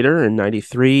later in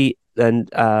 93. Then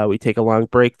we take a long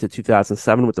break to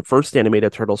 2007 with the first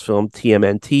animated Turtles film,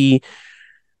 TMNT,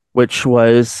 which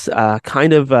was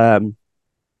kind of a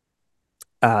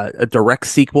direct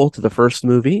sequel to the first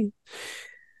movie.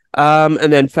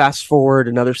 And then fast forward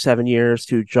another 7 years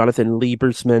to Jonathan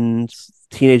Lieberman's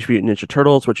Teenage Mutant Ninja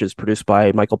Turtles, which is produced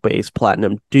by Michael Bay's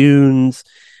Platinum Dunes.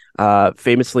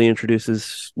 Famously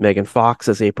introduces Megan Fox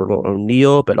as April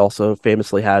O'Neil, but also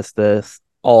famously has the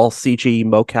all CG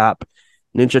mocap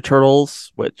Ninja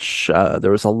Turtles, which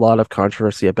there was a lot of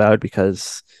controversy about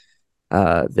because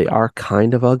they are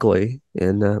kind of ugly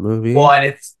in that movie. Well,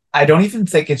 and I don't even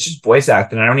think it's just voice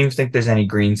acting. I don't even think there's any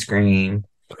green screen.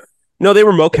 No, they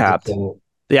were mocapped.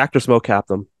 The actors mocapped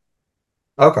them.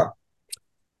 Okay.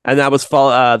 And that was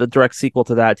the direct sequel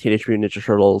to that, Teenage Mutant Ninja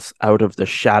Turtles Out of the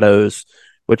Shadows,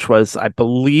 which was, I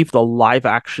believe, the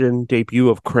live-action debut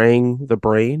of Krang the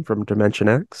Brain from Dimension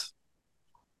X.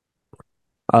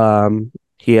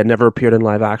 He had never appeared in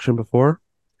live action before.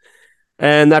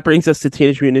 And that brings us to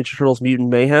Teenage Mutant Ninja Turtles Mutant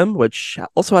Mayhem, which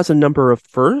also has a number of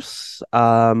firsts.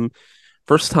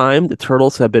 First time the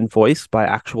Turtles have been voiced by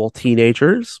actual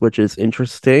teenagers, which is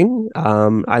interesting.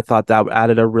 I thought that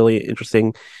added a really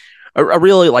interesting, a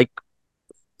really like,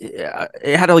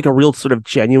 it had like a real sort of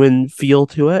genuine feel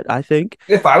to it, I think.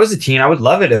 If I was a teen, I would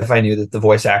love it if I knew that the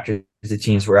voice actors, the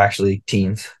teens, were actually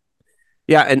teens.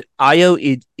 Yeah, and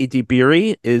Ayo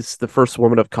Idibiri is the first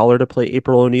woman of color to play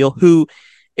April O'Neil, who,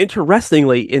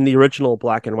 interestingly, in the original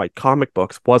black and white comic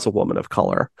books, was a woman of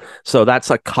color. So that's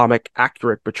a comic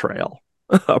accurate portrayal.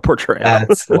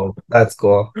 That's cool. That's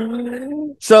cool.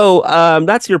 So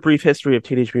that's your brief history of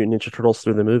Teenage Mutant Ninja Turtles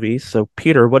through the movies. So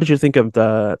Peter, what did you think of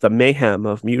the mayhem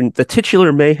of the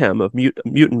titular mayhem of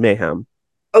Mutant Mayhem?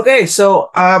 Okay, so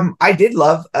I did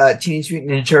love Teenage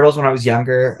Mutant Ninja Turtles when I was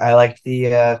younger. I liked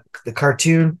the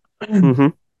cartoon, Mm-hmm.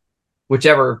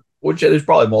 whichever there's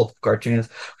probably multiple cartoons.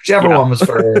 Whichever one was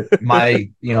for my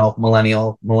late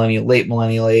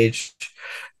millennial age.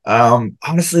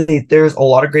 Honestly, there's a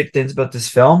lot of great things about this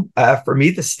film. For me,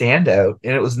 the standout,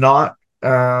 and it was not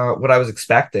what I was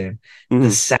expecting. Mm-hmm. The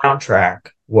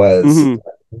soundtrack was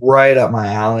right up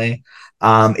my alley.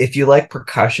 If you like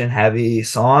percussion heavy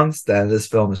songs, then this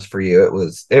film is for you.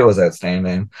 It was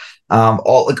outstanding.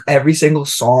 Every single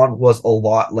song was a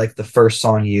lot like the first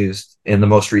song used in the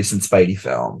most recent Spidey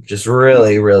film. Just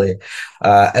really, really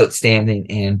outstanding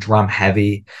and drum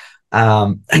heavy.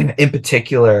 In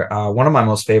particular, one of my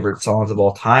most favorite songs of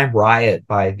all time, Riot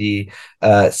by the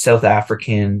South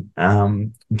African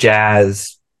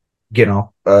jazz,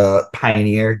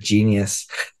 pioneer genius,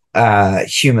 Huma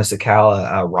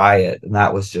Sakala, Riot. And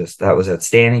that was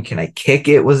outstanding. Can I Kick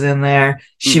It was in there.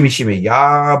 Shimmy Shimmy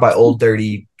Ya by Old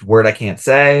Dirty Word I Can't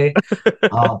Say.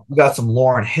 We got some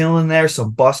Lauryn Hill in there,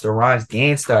 some Busta Rhymes,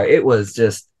 Gangstar. It was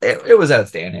just, it was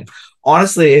outstanding.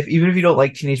 Honestly, even if you don't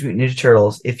like Teenage Mutant Ninja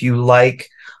Turtles, if you like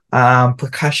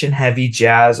percussion heavy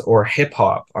jazz or hip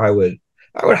hop, I would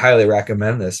highly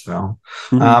recommend this film.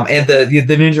 And the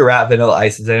Ninja Rap Vanilla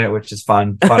Ice is in it, which is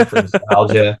fun for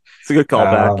nostalgia. It's a good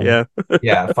callback.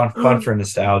 Yeah, fun for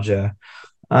nostalgia.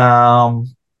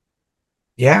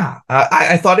 Yeah,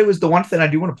 I thought it was the one thing I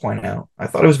do want to point out. I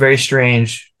thought it was very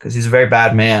strange because he's a very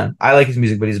bad man. I like his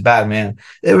music, but he's a bad man.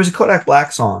 There was a Kodak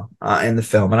Black song in the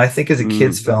film, and I think as a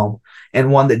kid's film and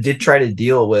one that did try to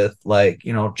deal with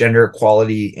gender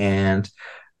equality and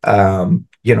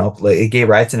like gay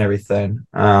rights and everything.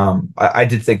 I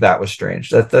did think that was strange.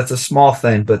 That's a small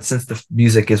thing, but since the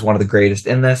music is one of the greatest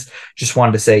in this, just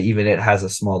wanted to say even it has a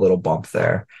small little bump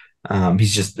there.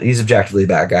 He's objectively a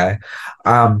bad guy.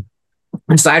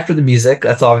 Aside from the music,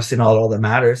 that's obviously not all that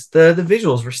matters. The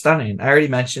visuals were stunning. I already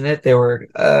mentioned it. They were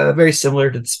very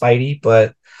similar to the Spidey,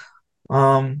 but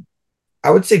I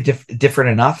would say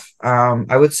different enough.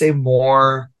 I would say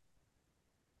more.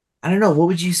 I don't know. What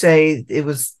would you say it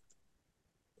was?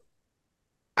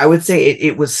 I would say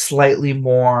it was slightly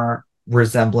more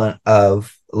resemblant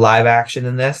of live action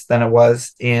in this than it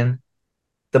was in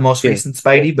the most recent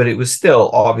Spidey, but it was still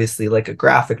obviously like a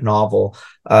graphic novel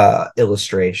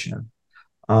illustration.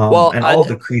 And all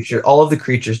of the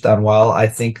creatures done well. I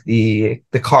think the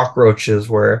cockroaches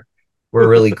were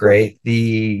really great.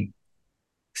 The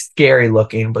scary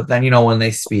looking, but then when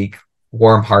they speak,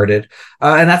 warm-hearted.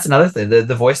 And that's another thing.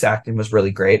 The voice acting was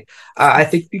really great. I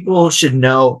think people should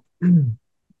know,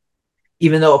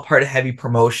 even though a part of heavy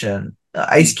promotion,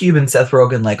 Ice Cube and Seth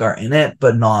Rogen are in it,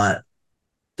 but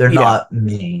they're not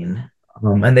main.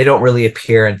 And they don't really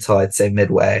appear until I'd say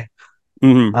midway.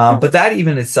 But that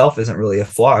even itself isn't really a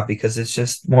flaw because it's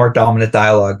just more dominant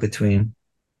dialogue between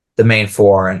the main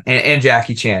four and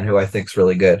Jackie Chan, who I think is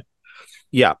really good.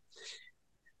 Yeah.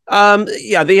 I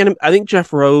think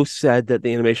Jeff Rowe said that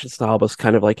the animation style was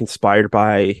kind of inspired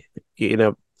by,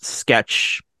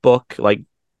 sketchbook,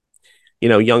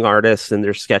 young artists and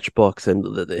their sketchbooks and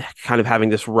the kind of having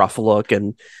this rough look.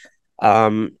 And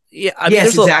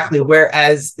yes, exactly.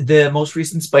 Whereas the most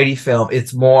recent Spidey film,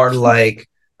 it's more like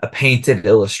a painted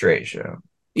illustration.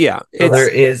 Yeah. So there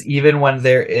is, even when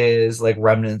there is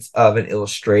remnants of an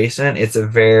illustration, it's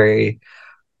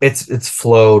it's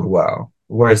flowed well.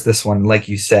 Whereas this one, like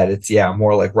you said, it's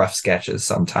more like rough sketches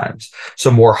sometimes. So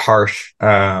more harsh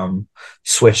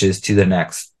switches to the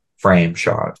next frame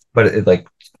shot. But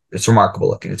it's remarkable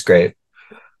looking. It's great.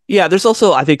 Yeah, there's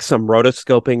also, I think, some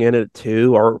rotoscoping in it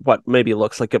too, or what maybe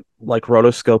looks like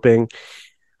rotoscoping.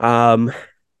 So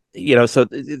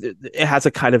it has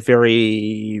a kind of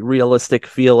very realistic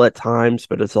feel at times,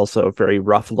 but it's also very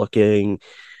rough looking.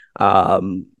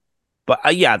 But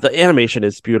the animation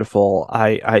is beautiful.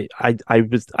 I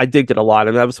digged it a lot,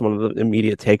 and that was one of the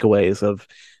immediate takeaways of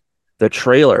the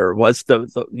trailer was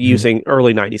the using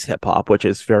early 90s hip hop, which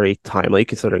is very timely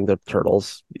considering the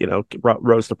Turtles,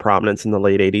 rose to prominence in the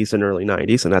late 80s and early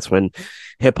 90s, and that's when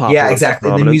hip hop. Yeah,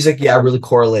 exactly. The music, really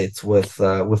correlates with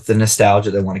the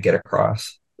nostalgia they want to get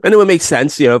across. And it would make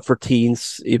sense, for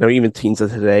teens, even teens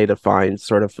of today to find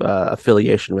sort of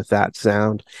affiliation with that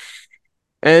sound.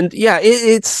 And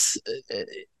there's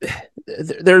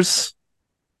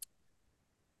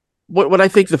what I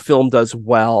think the film does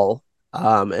well,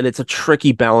 and it's a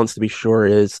tricky balance to be sure,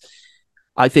 is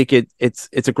I think it's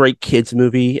a great kids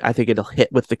movie. I think it'll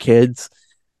hit with the kids,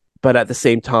 but at the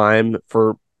same time,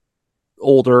 for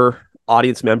older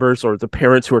audience members or the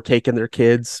parents who are taking their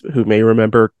kids who may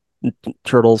remember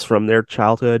Turtles from their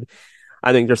childhood,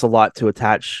 I think there's a lot to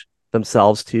attach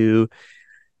themselves to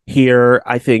here.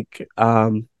 I think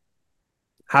having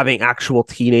actual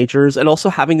teenagers and also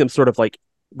having them sort of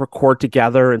record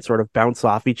together and sort of bounce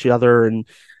off each other and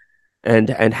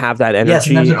have that energy. Yes,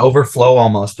 and there's an overflow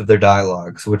almost of their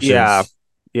dialogues, which is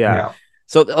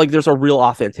so there's a real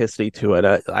authenticity to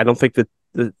it. I don't think that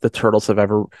the Turtles have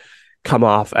ever come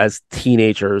off as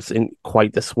teenagers in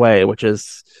quite this way, which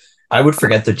is, I would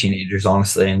forget they're teenagers,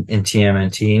 honestly, in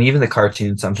TMNT and even the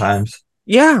cartoon sometimes.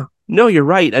 Yeah, no, you're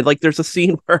right. And there's a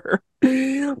scene where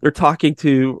they're talking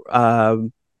to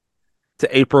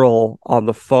April on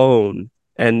the phone,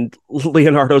 and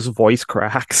Leonardo's voice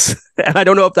cracks. And I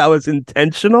don't know if that was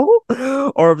intentional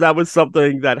or if that was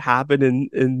something that happened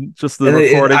in just the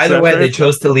recording. Either way, they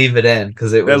chose to leave it in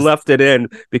because they left it in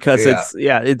because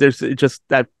Yeah. it just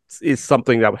that is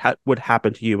something that would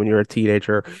happen to you when you're a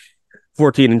teenager,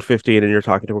 14 and 15, and you're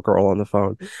talking to a girl on the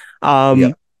phone.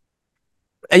 Yeah.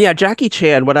 And yeah, Jackie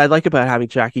Chan, what I like about having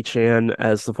Jackie Chan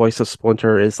as the voice of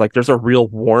Splinter is like there's a real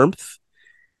warmth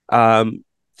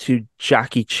to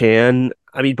Jackie Chan.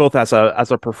 I mean, both as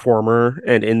a performer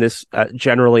and in this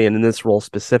generally and in this role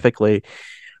specifically,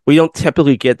 we don't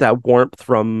typically get that warmth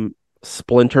from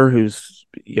Splinter, who's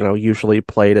usually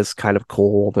played as kind of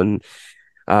cold and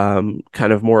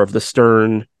kind of more of the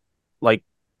stern, like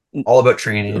all about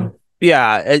training.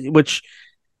 Yeah, which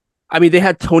I mean, they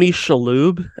had Tony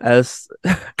Shalhoub as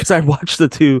because I watched the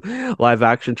two live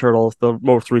action Turtles, the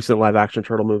most recent live action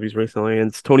Turtle movies recently, and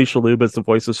it's Tony Shalhoub as the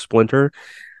voice of Splinter,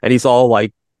 and he's all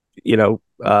like,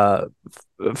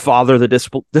 father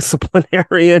the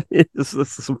disciplinarian. It's a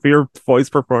severe voice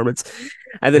performance,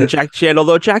 and then Jackie Chan.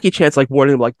 Although Jackie Chan's like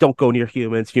warning him, like, don't go near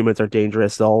humans. Humans are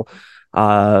dangerous. They'll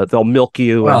milk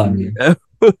you and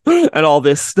and all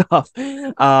this stuff.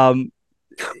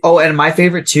 Oh, and my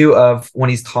favorite too of when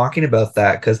he's talking about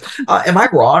that, because am I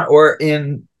wrong? Or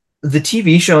in the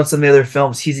TV show and some of the other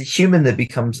films, he's a human that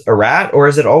becomes a rat, or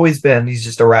has it always been he's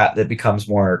just a rat that becomes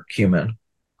more human?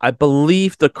 I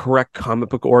believe the correct comic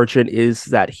book origin is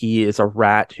that he is a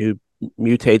rat who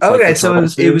mutates. Okay, so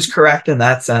it was correct in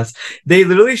that sense. They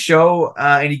literally show,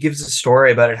 and he gives a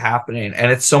story about it happening,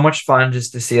 and it's so much fun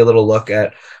just to see a little look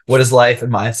at what his life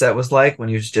and mindset was like when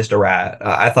he was just a rat.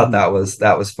 I thought that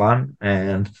was fun,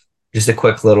 and just a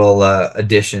quick little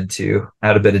addition to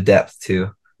add a bit of depth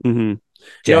to. Mm-hmm.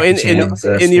 In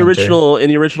the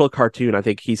original cartoon, I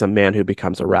think he's a man who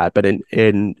becomes a rat, but in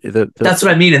the that's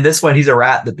what I mean. In this one, he's a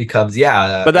rat that becomes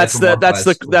but that's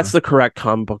the correct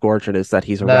comic book origin, is that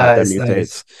he's a rat that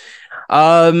mutates.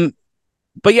 Nice.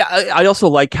 But yeah, I also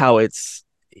like how it's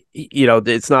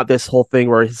not this whole thing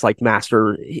where he's like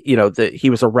master. That he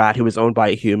was a rat who was owned by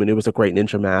a human who was a great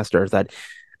ninja master. That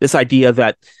this idea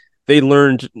that they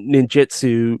learned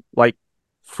ninjutsu like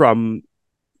from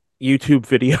YouTube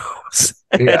videos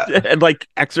and like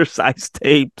exercise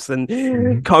tapes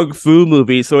and kung fu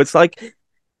movies. So it's like,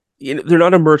 they're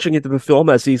not emerging into the film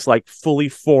as these like fully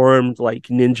formed like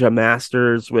ninja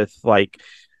masters with like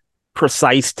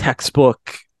precise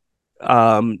textbook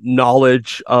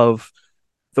knowledge of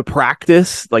the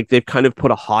practice. Like they've kind of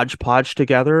put a hodgepodge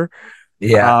together.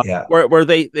 Where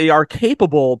they are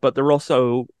capable, but they're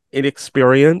also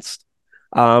inexperienced.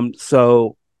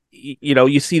 So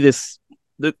you see this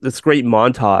great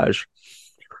montage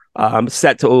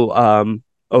set to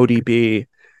ODB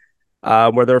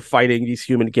where they're fighting these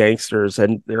human gangsters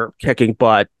and they're kicking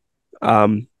butt.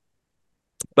 But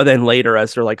then later,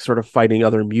 as they're like sort of fighting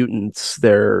other mutants,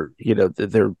 they're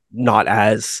not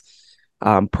as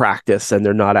practiced and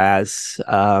they're not as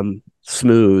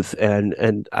smooth.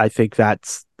 And I think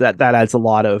that adds a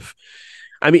lot of.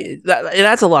 I mean, it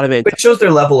adds a lot of it. It shows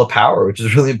their level of power, which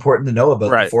is really important to know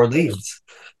about the four leads.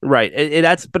 Right. It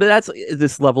adds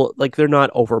this level, like they're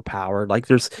not overpowered. Like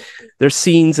there's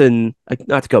scenes in, like,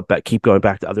 not to keep going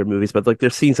back to other movies, but like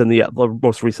there's scenes in the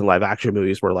most recent live action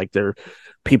movies where like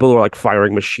people are like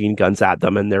firing machine guns at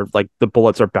them and they're like the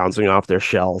bullets are bouncing off their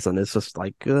shells, and it's just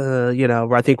like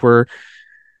I think we're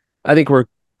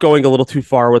going a little too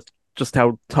far with just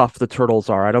how tough the turtles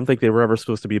are. I don't think they were ever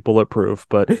supposed to be bulletproof,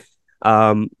 but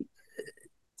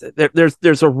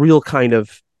there's a real kind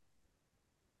of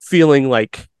feeling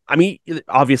like, I mean,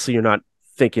 obviously you're not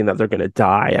thinking that they're going to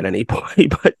die at any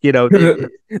point, but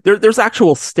there's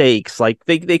actual stakes. Like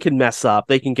they can mess up,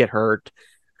 they can get hurt.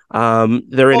 They're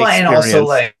inexperienced. And also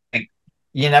like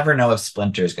you never know if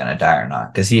Splinter's going to die or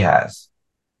not, because he has.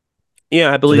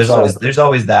 Yeah, I believe there's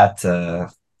always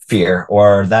that fear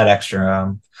or that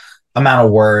extra amount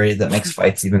of worry that makes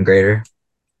fights even greater.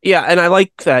 Yeah, and I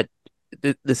like that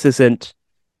this isn't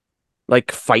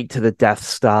like fight to the death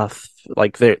stuff.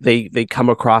 Like they come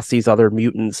across these other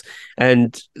mutants,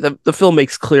 and the film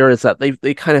makes clear is that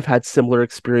they kind of had similar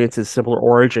experiences, similar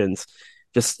origins.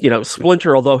 Just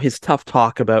Splinter, although his tough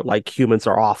talk about like humans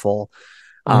are awful,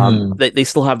 they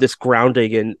still have this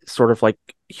grounding in sort of like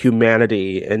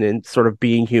humanity and in sort of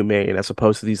being humane, as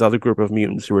opposed to these other group of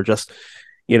mutants who are just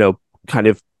kind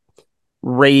of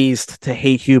raised to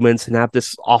hate humans and have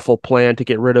this awful plan to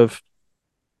get rid of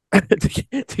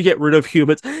to get rid of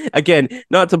humans. Again,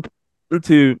 not to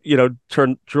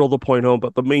drill the point home,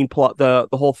 but the main plot, the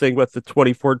whole thing with the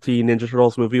 2014 Ninja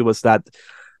Turtles movie was that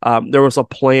there was a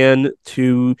plan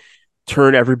to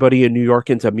turn everybody in New York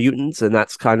into mutants, and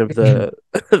that's kind of the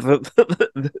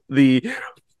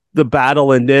the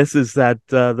battle in this is that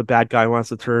the bad guy wants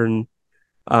to turn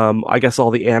I guess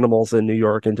all the animals in New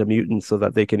York into mutants so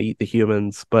that they can eat the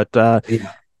humans. But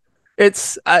Yeah.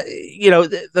 it's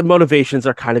the motivations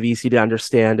are kind of easy to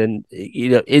understand, and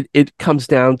it comes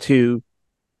down to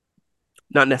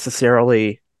not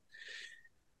necessarily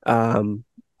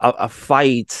a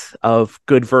fight of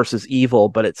good versus evil,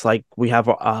 but it's like we have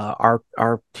our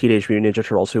Teenage Mutant Ninja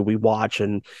Turtles who we watch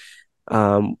and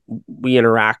we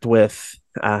interact with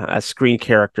as screen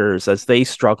characters as they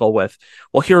struggle with,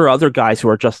 well, here are other guys who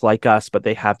are just like us, but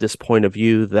they have this point of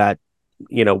view that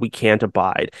we can't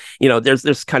abide.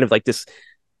 There's kind of like this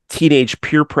teenage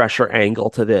peer pressure angle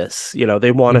to this.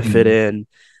 They want to fit in,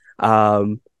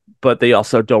 but they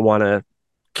also don't want to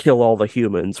kill all the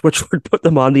humans, which would put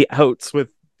them on the outs with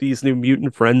these new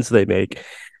mutant friends they make.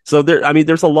 So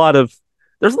there's a lot of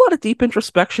deep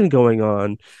introspection going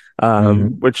on,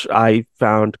 which I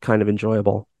found kind of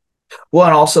enjoyable. Well,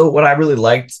 and also what I really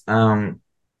liked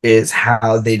is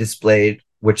how they displayed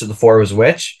which of the four was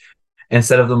which.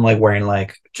 Instead of them like wearing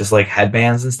like just like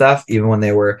headbands and stuff, even when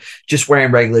they were just wearing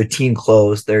regular teen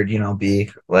clothes, there'd be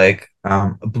like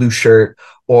a blue shirt,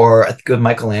 or I think with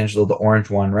Michelangelo, the orange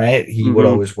one, right? He would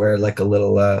always wear like a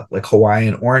little like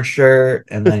Hawaiian orange shirt,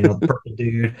 and then the purple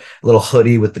dude, a little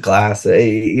hoodie with the glass.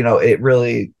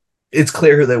 It's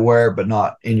clear who they were, but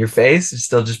not in your face. It's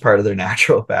still just part of their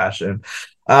natural fashion.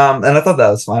 And I thought that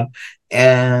was fun.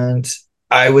 And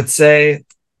I would say,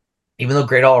 even though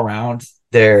great all around,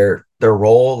 their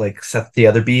role, like the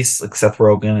other beasts, like Seth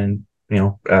Rogen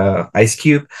and Ice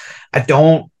Cube, I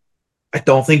don't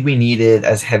think we needed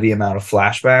as heavy amount of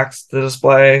flashbacks to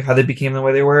display how they became the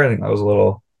way they were. I think that was a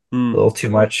little too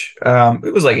much.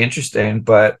 It was like interesting,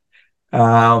 but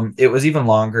it was even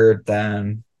longer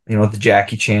than the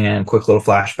Jackie Chan quick little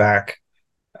flashback.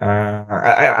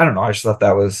 I don't know. I just thought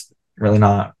that was really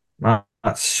not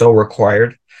so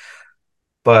required,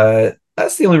 but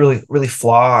that's the only really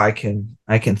flaw I can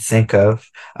think of.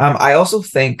 I also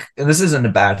think, and this isn't a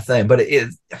bad thing, but it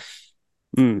is.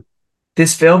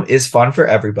 This film is fun for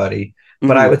everybody,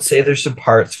 but I would say there's some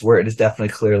parts where it is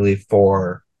definitely clearly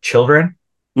for children,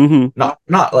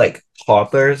 not like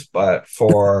toddlers, but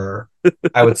for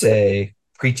I would say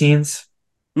preteens.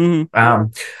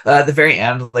 At the very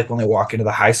end, like when they walk into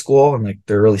the high school and like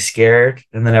they're really scared,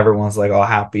 and then everyone's like all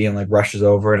happy and like rushes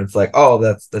over, and it's like, oh,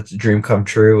 that's a dream come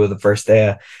true of the first day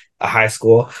of high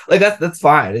school. Like that's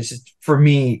fine. It's just, for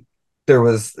me, there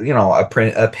was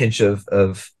a pinch of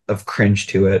cringe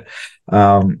to it,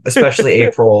 especially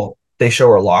April. They show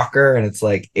her locker, and it's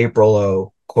like April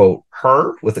O, quote,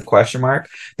 her with a question mark,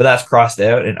 but that's crossed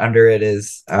out, and under it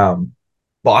is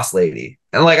boss lady,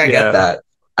 and like I get that.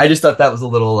 I just thought that was a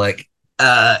little like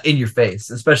in your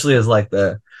face, especially as like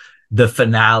the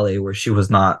finale where she was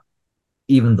not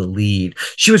even the lead.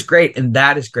 She was great, and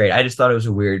that is great. I just thought it was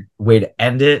a weird way to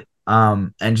end it.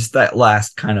 And just that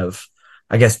last kind of,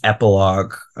 I guess,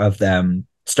 epilogue of them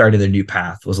starting their new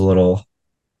path was a little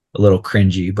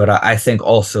cringy. But I think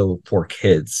also for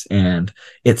kids, and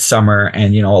it's summer,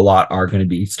 and a lot are going to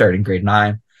be starting grade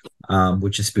 9.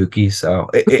 Which is spooky. So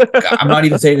I'm not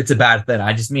even saying it's a bad thing.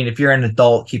 I just mean, if you're an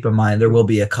adult, keep in mind there will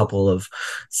be a couple of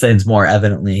things more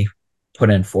evidently put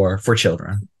in for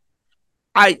children.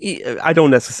 I don't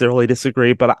necessarily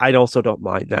disagree, but I also don't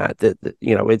mind that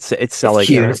it's selling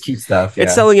it's cute stuff.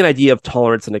 It's selling an idea of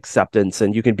tolerance and acceptance,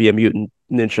 and you can be a mutant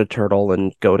Ninja Turtle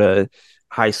and go to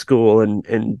high school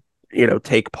and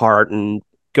take part and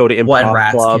go to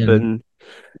improv club and.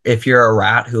 If you're a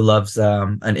rat who loves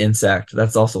an insect,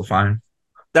 that's also fine.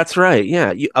 That's right.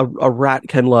 Yeah, a rat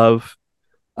can love.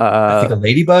 I think a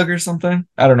ladybug or something.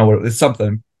 I don't know what it's.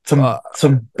 Something.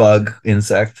 Some bug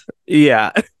insect.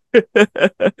 Yeah.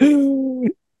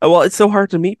 Well, it's so hard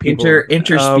to meet people.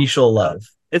 Interspecial love.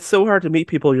 It's so hard to meet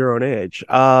people your own age.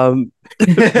 Right.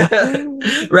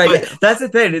 That's the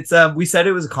thing. It's we said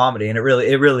it was a comedy, and it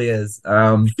really is.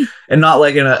 And not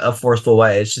like in a forceful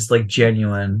way. It's just like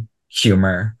genuine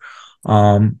humor,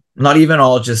 not even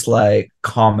all just like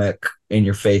comic in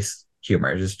your face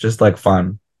humor, just like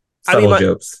fun subtle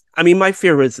jokes. My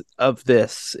fear of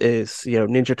this is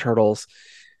Ninja Turtles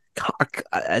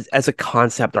as a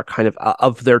concept are kind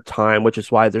of their time, which is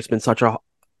why there's been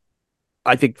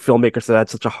I think filmmakers have had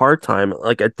such a hard time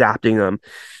like adapting them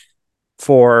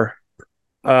for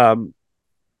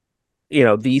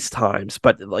these times.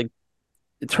 But like,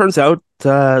 it turns out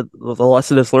the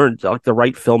lesson is learned. Like, the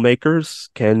right filmmakers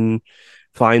can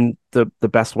find the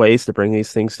best ways to bring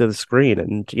these things to the screen,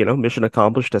 and mission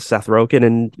accomplished to Seth Rogen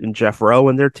and Jeff Rowe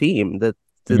and their team.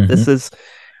 This is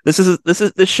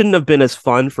This shouldn't have been as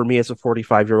fun for me as a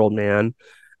 45-year-old man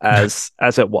as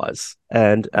it was,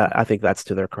 and I think that's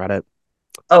to their credit.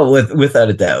 Oh, without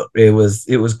a doubt, it was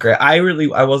great. I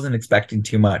wasn't expecting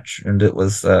too much, and it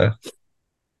was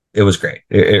great.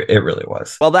 It really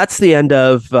was. Well, that's the end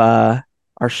of our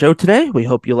show today. We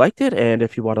hope you liked it, and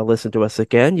if you want to listen to us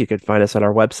again, you can find us on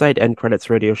our website,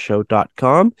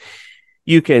 endcreditsradioshow.com.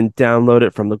 You can download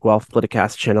it from the Guelph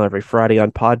Politicast channel every Friday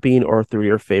on Podbean or through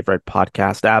your favorite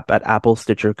podcast app at Apple,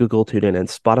 Stitcher, Google, TuneIn, and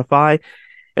Spotify.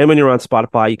 And when you're on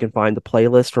Spotify, you can find the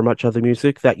playlist for much other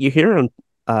music that you hear on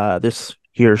this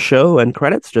here show, End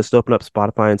Credits. Just open up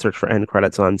Spotify and search for End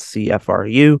Credits on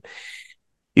CFRU.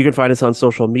 You can find us on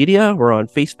social media. We're on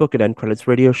Facebook at End Credits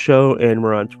Radio Show, and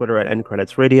we're on Twitter at End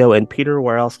Credits Radio. And Peter,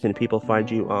 where else can people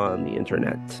find you on the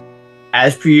internet?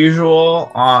 As per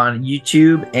usual, on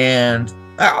YouTube, and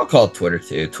I'll call it Twitter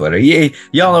too. Twitter. Yeah,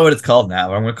 y'all know what it's called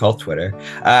now. I'm going to call it Twitter.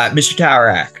 Mr.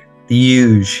 Towerak, the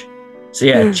huge. So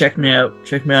yeah, check me out.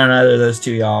 Check me out on either of those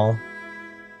two, y'all.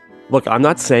 Look, I'm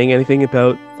not saying anything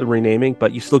about the renaming,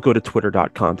 but you still go to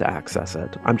twitter.com to access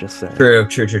it. I'm just saying. True.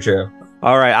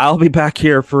 All right, I'll be back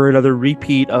here for another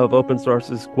repeat of Open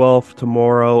Sources Guelph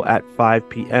tomorrow at 5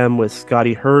 p.m. with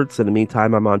Scotty Hertz. In the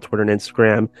meantime, I'm on Twitter and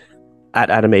Instagram at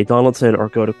Adam A. Donaldson, or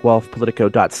go to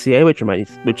guelphpolitico.ca,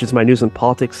 which is my news and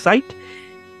politics site.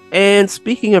 And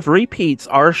speaking of repeats,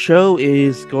 our show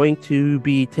is going to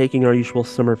be taking our usual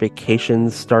summer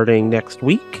vacations starting next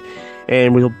week,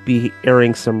 and we'll be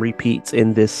airing some repeats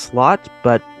in this slot.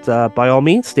 But by all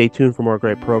means, stay tuned for more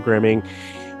great programming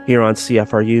here on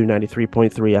CFRU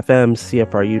 93.3 FM,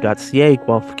 CFRU.ca,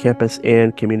 Guelph Campus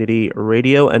and Community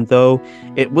Radio. And though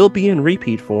it will be in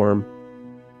repeat form,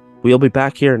 we'll be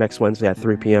back here next Wednesday at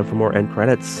 3 p.m. for more End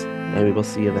Credits, and we will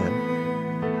see you then.